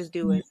and I'm going to just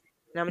do it.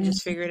 And I'm going to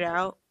just figure it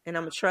out. And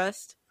I'm going to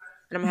trust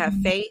and I'm going to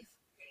have faith.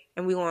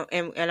 And we want,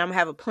 and I'm gonna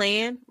have a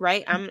plan,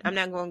 right? I'm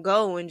not gonna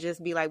go and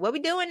just be like, what we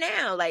doing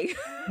now? Like,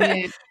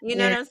 you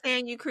know what I'm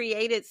saying? You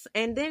created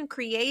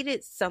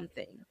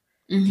something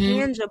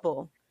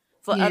tangible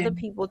for other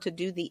people to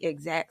do the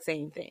exact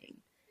same thing.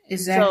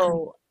 Exactly.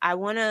 So I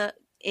want to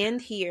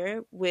end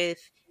here with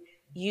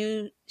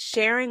you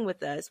sharing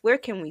with us, where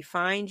can we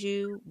find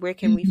you? Where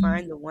can we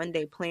find the One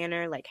Day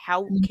Planner? Like,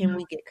 how can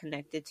we get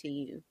connected to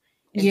you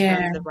in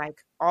terms of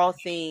like all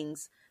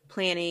things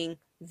planning,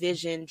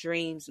 vision,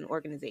 dreams, and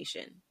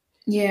organization?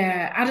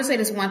 Yeah, I'll just say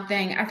this one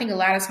thing. I think a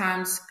lot of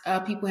times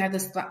people have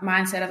this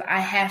mindset of I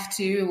have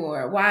to,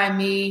 or why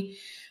me,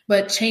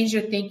 but change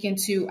your thinking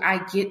to I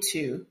get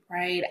to,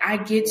 right? I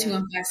get to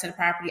invest in a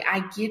property.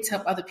 I get to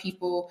help other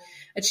people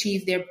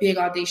achieve their big,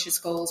 audacious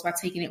goals by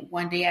taking it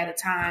one day at a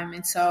time.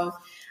 And so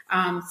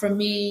for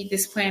me,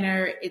 this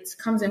planner, it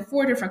comes in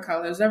 4 different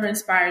colors, whatever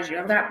inspires you.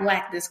 I've got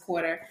black this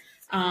quarter.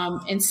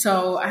 And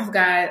so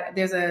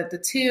there's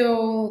the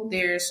teal,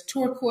 there's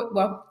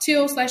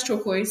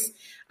teal/turquoise.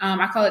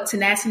 I call it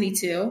tenacity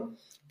teal.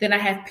 Then I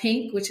have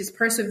pink, which is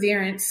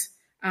perseverance,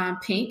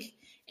 pink.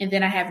 And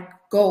then I have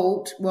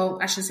gold. Well,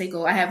 I should say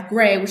gold. I have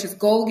gray, which is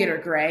goal getter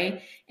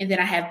gray. And then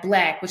I have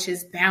black, which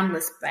is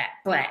boundless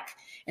black.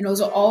 And those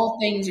are all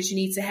things that you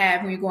need to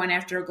have when you're going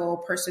after a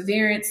goal: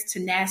 perseverance,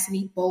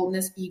 tenacity,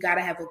 boldness, but you got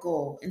to have a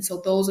goal. And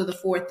so those are the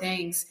 4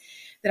 things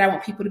that I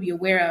want people to be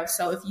aware of.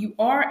 So if you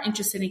are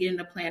interested in getting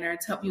a planner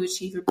to help you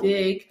achieve your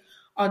big,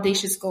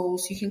 audacious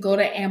goals, you can go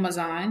to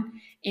Amazon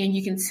and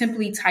you can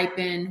simply type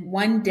in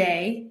One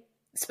Day,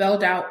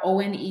 spelled out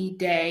ONE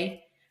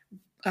day,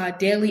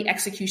 daily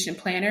execution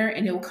planner,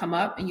 and it will come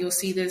up and you'll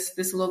see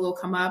this logo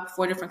come up,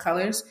 4 different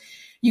colors.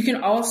 You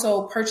can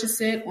also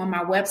purchase it on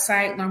my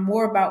website, learn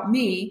more about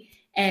me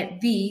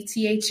at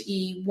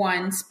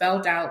THE1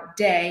 spelled out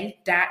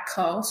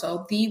day.co.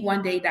 So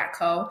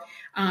theoneday.co.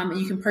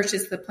 And you can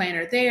purchase the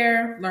planner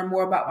there, learn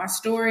more about my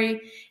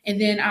story. And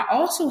then I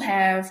also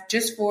have,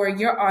 just for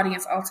your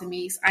audience,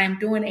 Ultimees, I am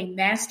doing a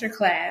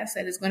masterclass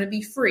that is going to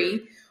be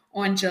free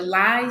on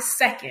July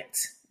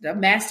 2nd. The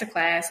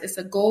masterclass is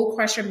a Goal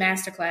Crusher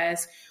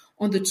masterclass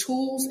on the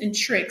tools and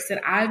tricks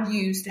that I've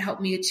used to help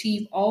me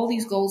achieve all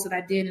these goals that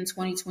I did in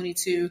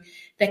 2022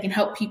 that can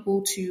help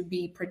people to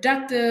be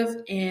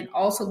productive and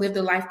also live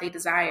the life they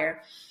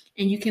desire.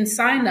 And you can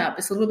sign up.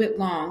 It's a little bit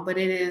long, but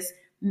it is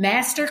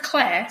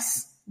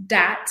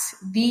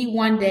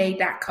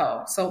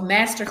masterclass.theoneday.co. So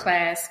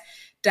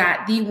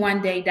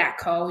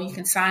masterclass.theoneday.co. You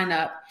can sign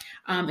up.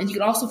 And you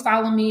can also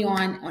follow me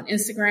on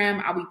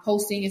Instagram. I'll be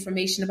posting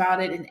information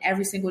about it and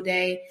every single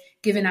day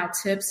giving out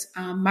tips.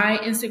 My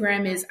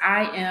Instagram is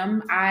I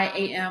am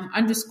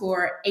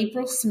underscore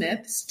April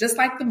Smith, just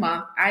like the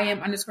month, I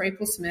am underscore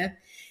April Smith.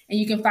 And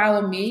you can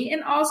follow me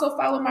and also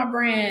follow my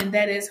brand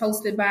that is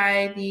hosted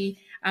by the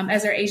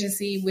Ezra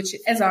Agency, which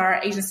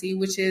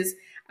is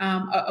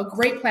a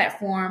great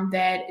platform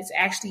that is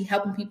actually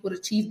helping people to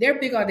achieve their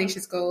big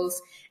audacious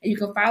goals. And you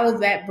can follow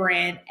that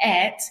brand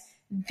at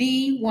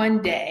The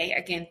One Day,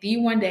 again, The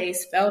One Day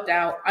spelled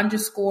out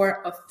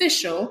underscore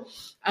official.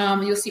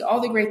 You'll see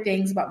all the great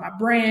things about my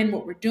brand,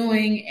 what we're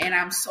doing. And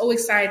I'm so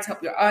excited to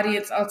help your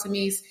audience,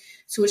 Ultimies,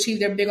 to achieve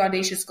their big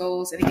audacious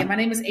goals. And again, my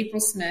name is April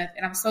Smith,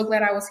 and I'm so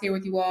glad I was here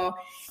with you all.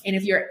 And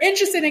if you're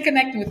interested in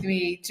connecting with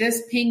me,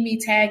 just ping me,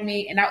 tag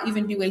me, and I'll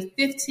even do a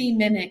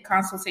 15-minute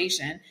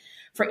consultation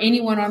for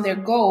anyone on their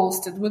goals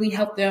to really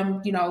help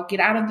them,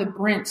 get out of the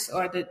sprints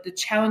or the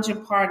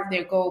challenging part of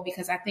their goal,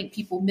 because I think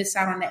people miss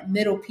out on that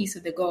middle piece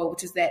of the goal,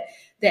 which is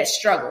that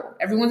struggle.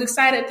 Everyone's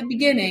excited at the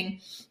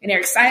beginning and they're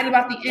excited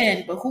about the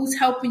end, but who's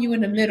helping you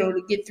in the middle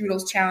to get through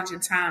those challenging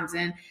times?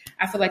 And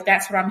I feel like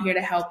that's what I'm here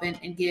to help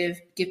and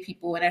give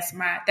people. And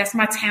that's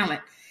my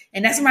talent.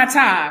 And that's my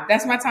time.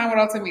 That's my time with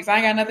Ultimies. I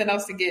ain't got nothing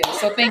else to give.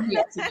 So thank you,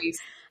 Ultimies.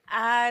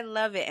 I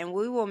love it. And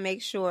we will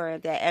make sure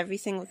that every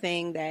single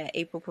thing that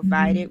April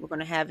provided, we're going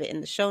to have it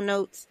in the show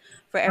notes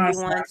for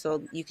everyone. Awesome.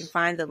 So you can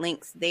find the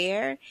links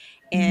there.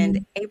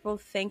 And April,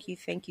 thank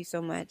you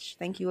so much.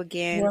 Thank you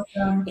again.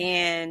 Welcome.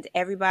 And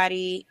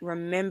everybody,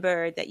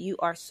 remember that you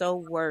are so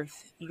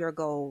worth your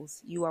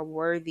goals. You are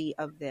worthy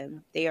of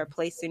them. They are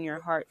placed in your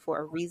heart for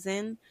a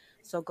reason.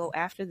 So go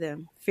after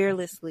them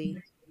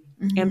fearlessly,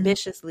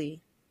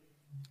 ambitiously,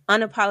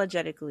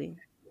 unapologetically.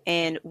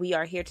 And we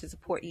are here to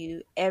support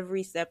you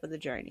every step of the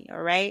journey.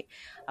 All right.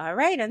 All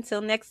right.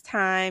 Until next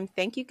time.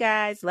 Thank you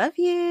guys. Love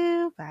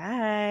you.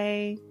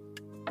 Bye.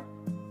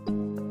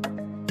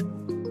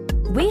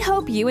 We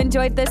hope you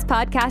enjoyed this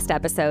podcast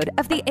episode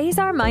of the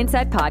Azar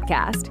Mindset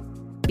Podcast.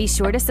 Be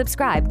sure to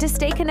subscribe to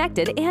stay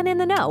connected and in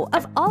the know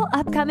of all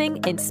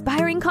upcoming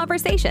inspiring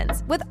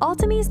conversations with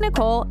Ultimies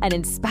Nicole and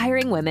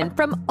inspiring women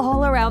from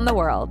all around the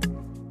world.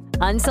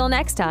 Until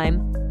next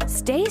time,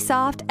 stay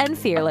soft and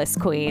fearless,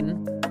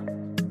 Queen.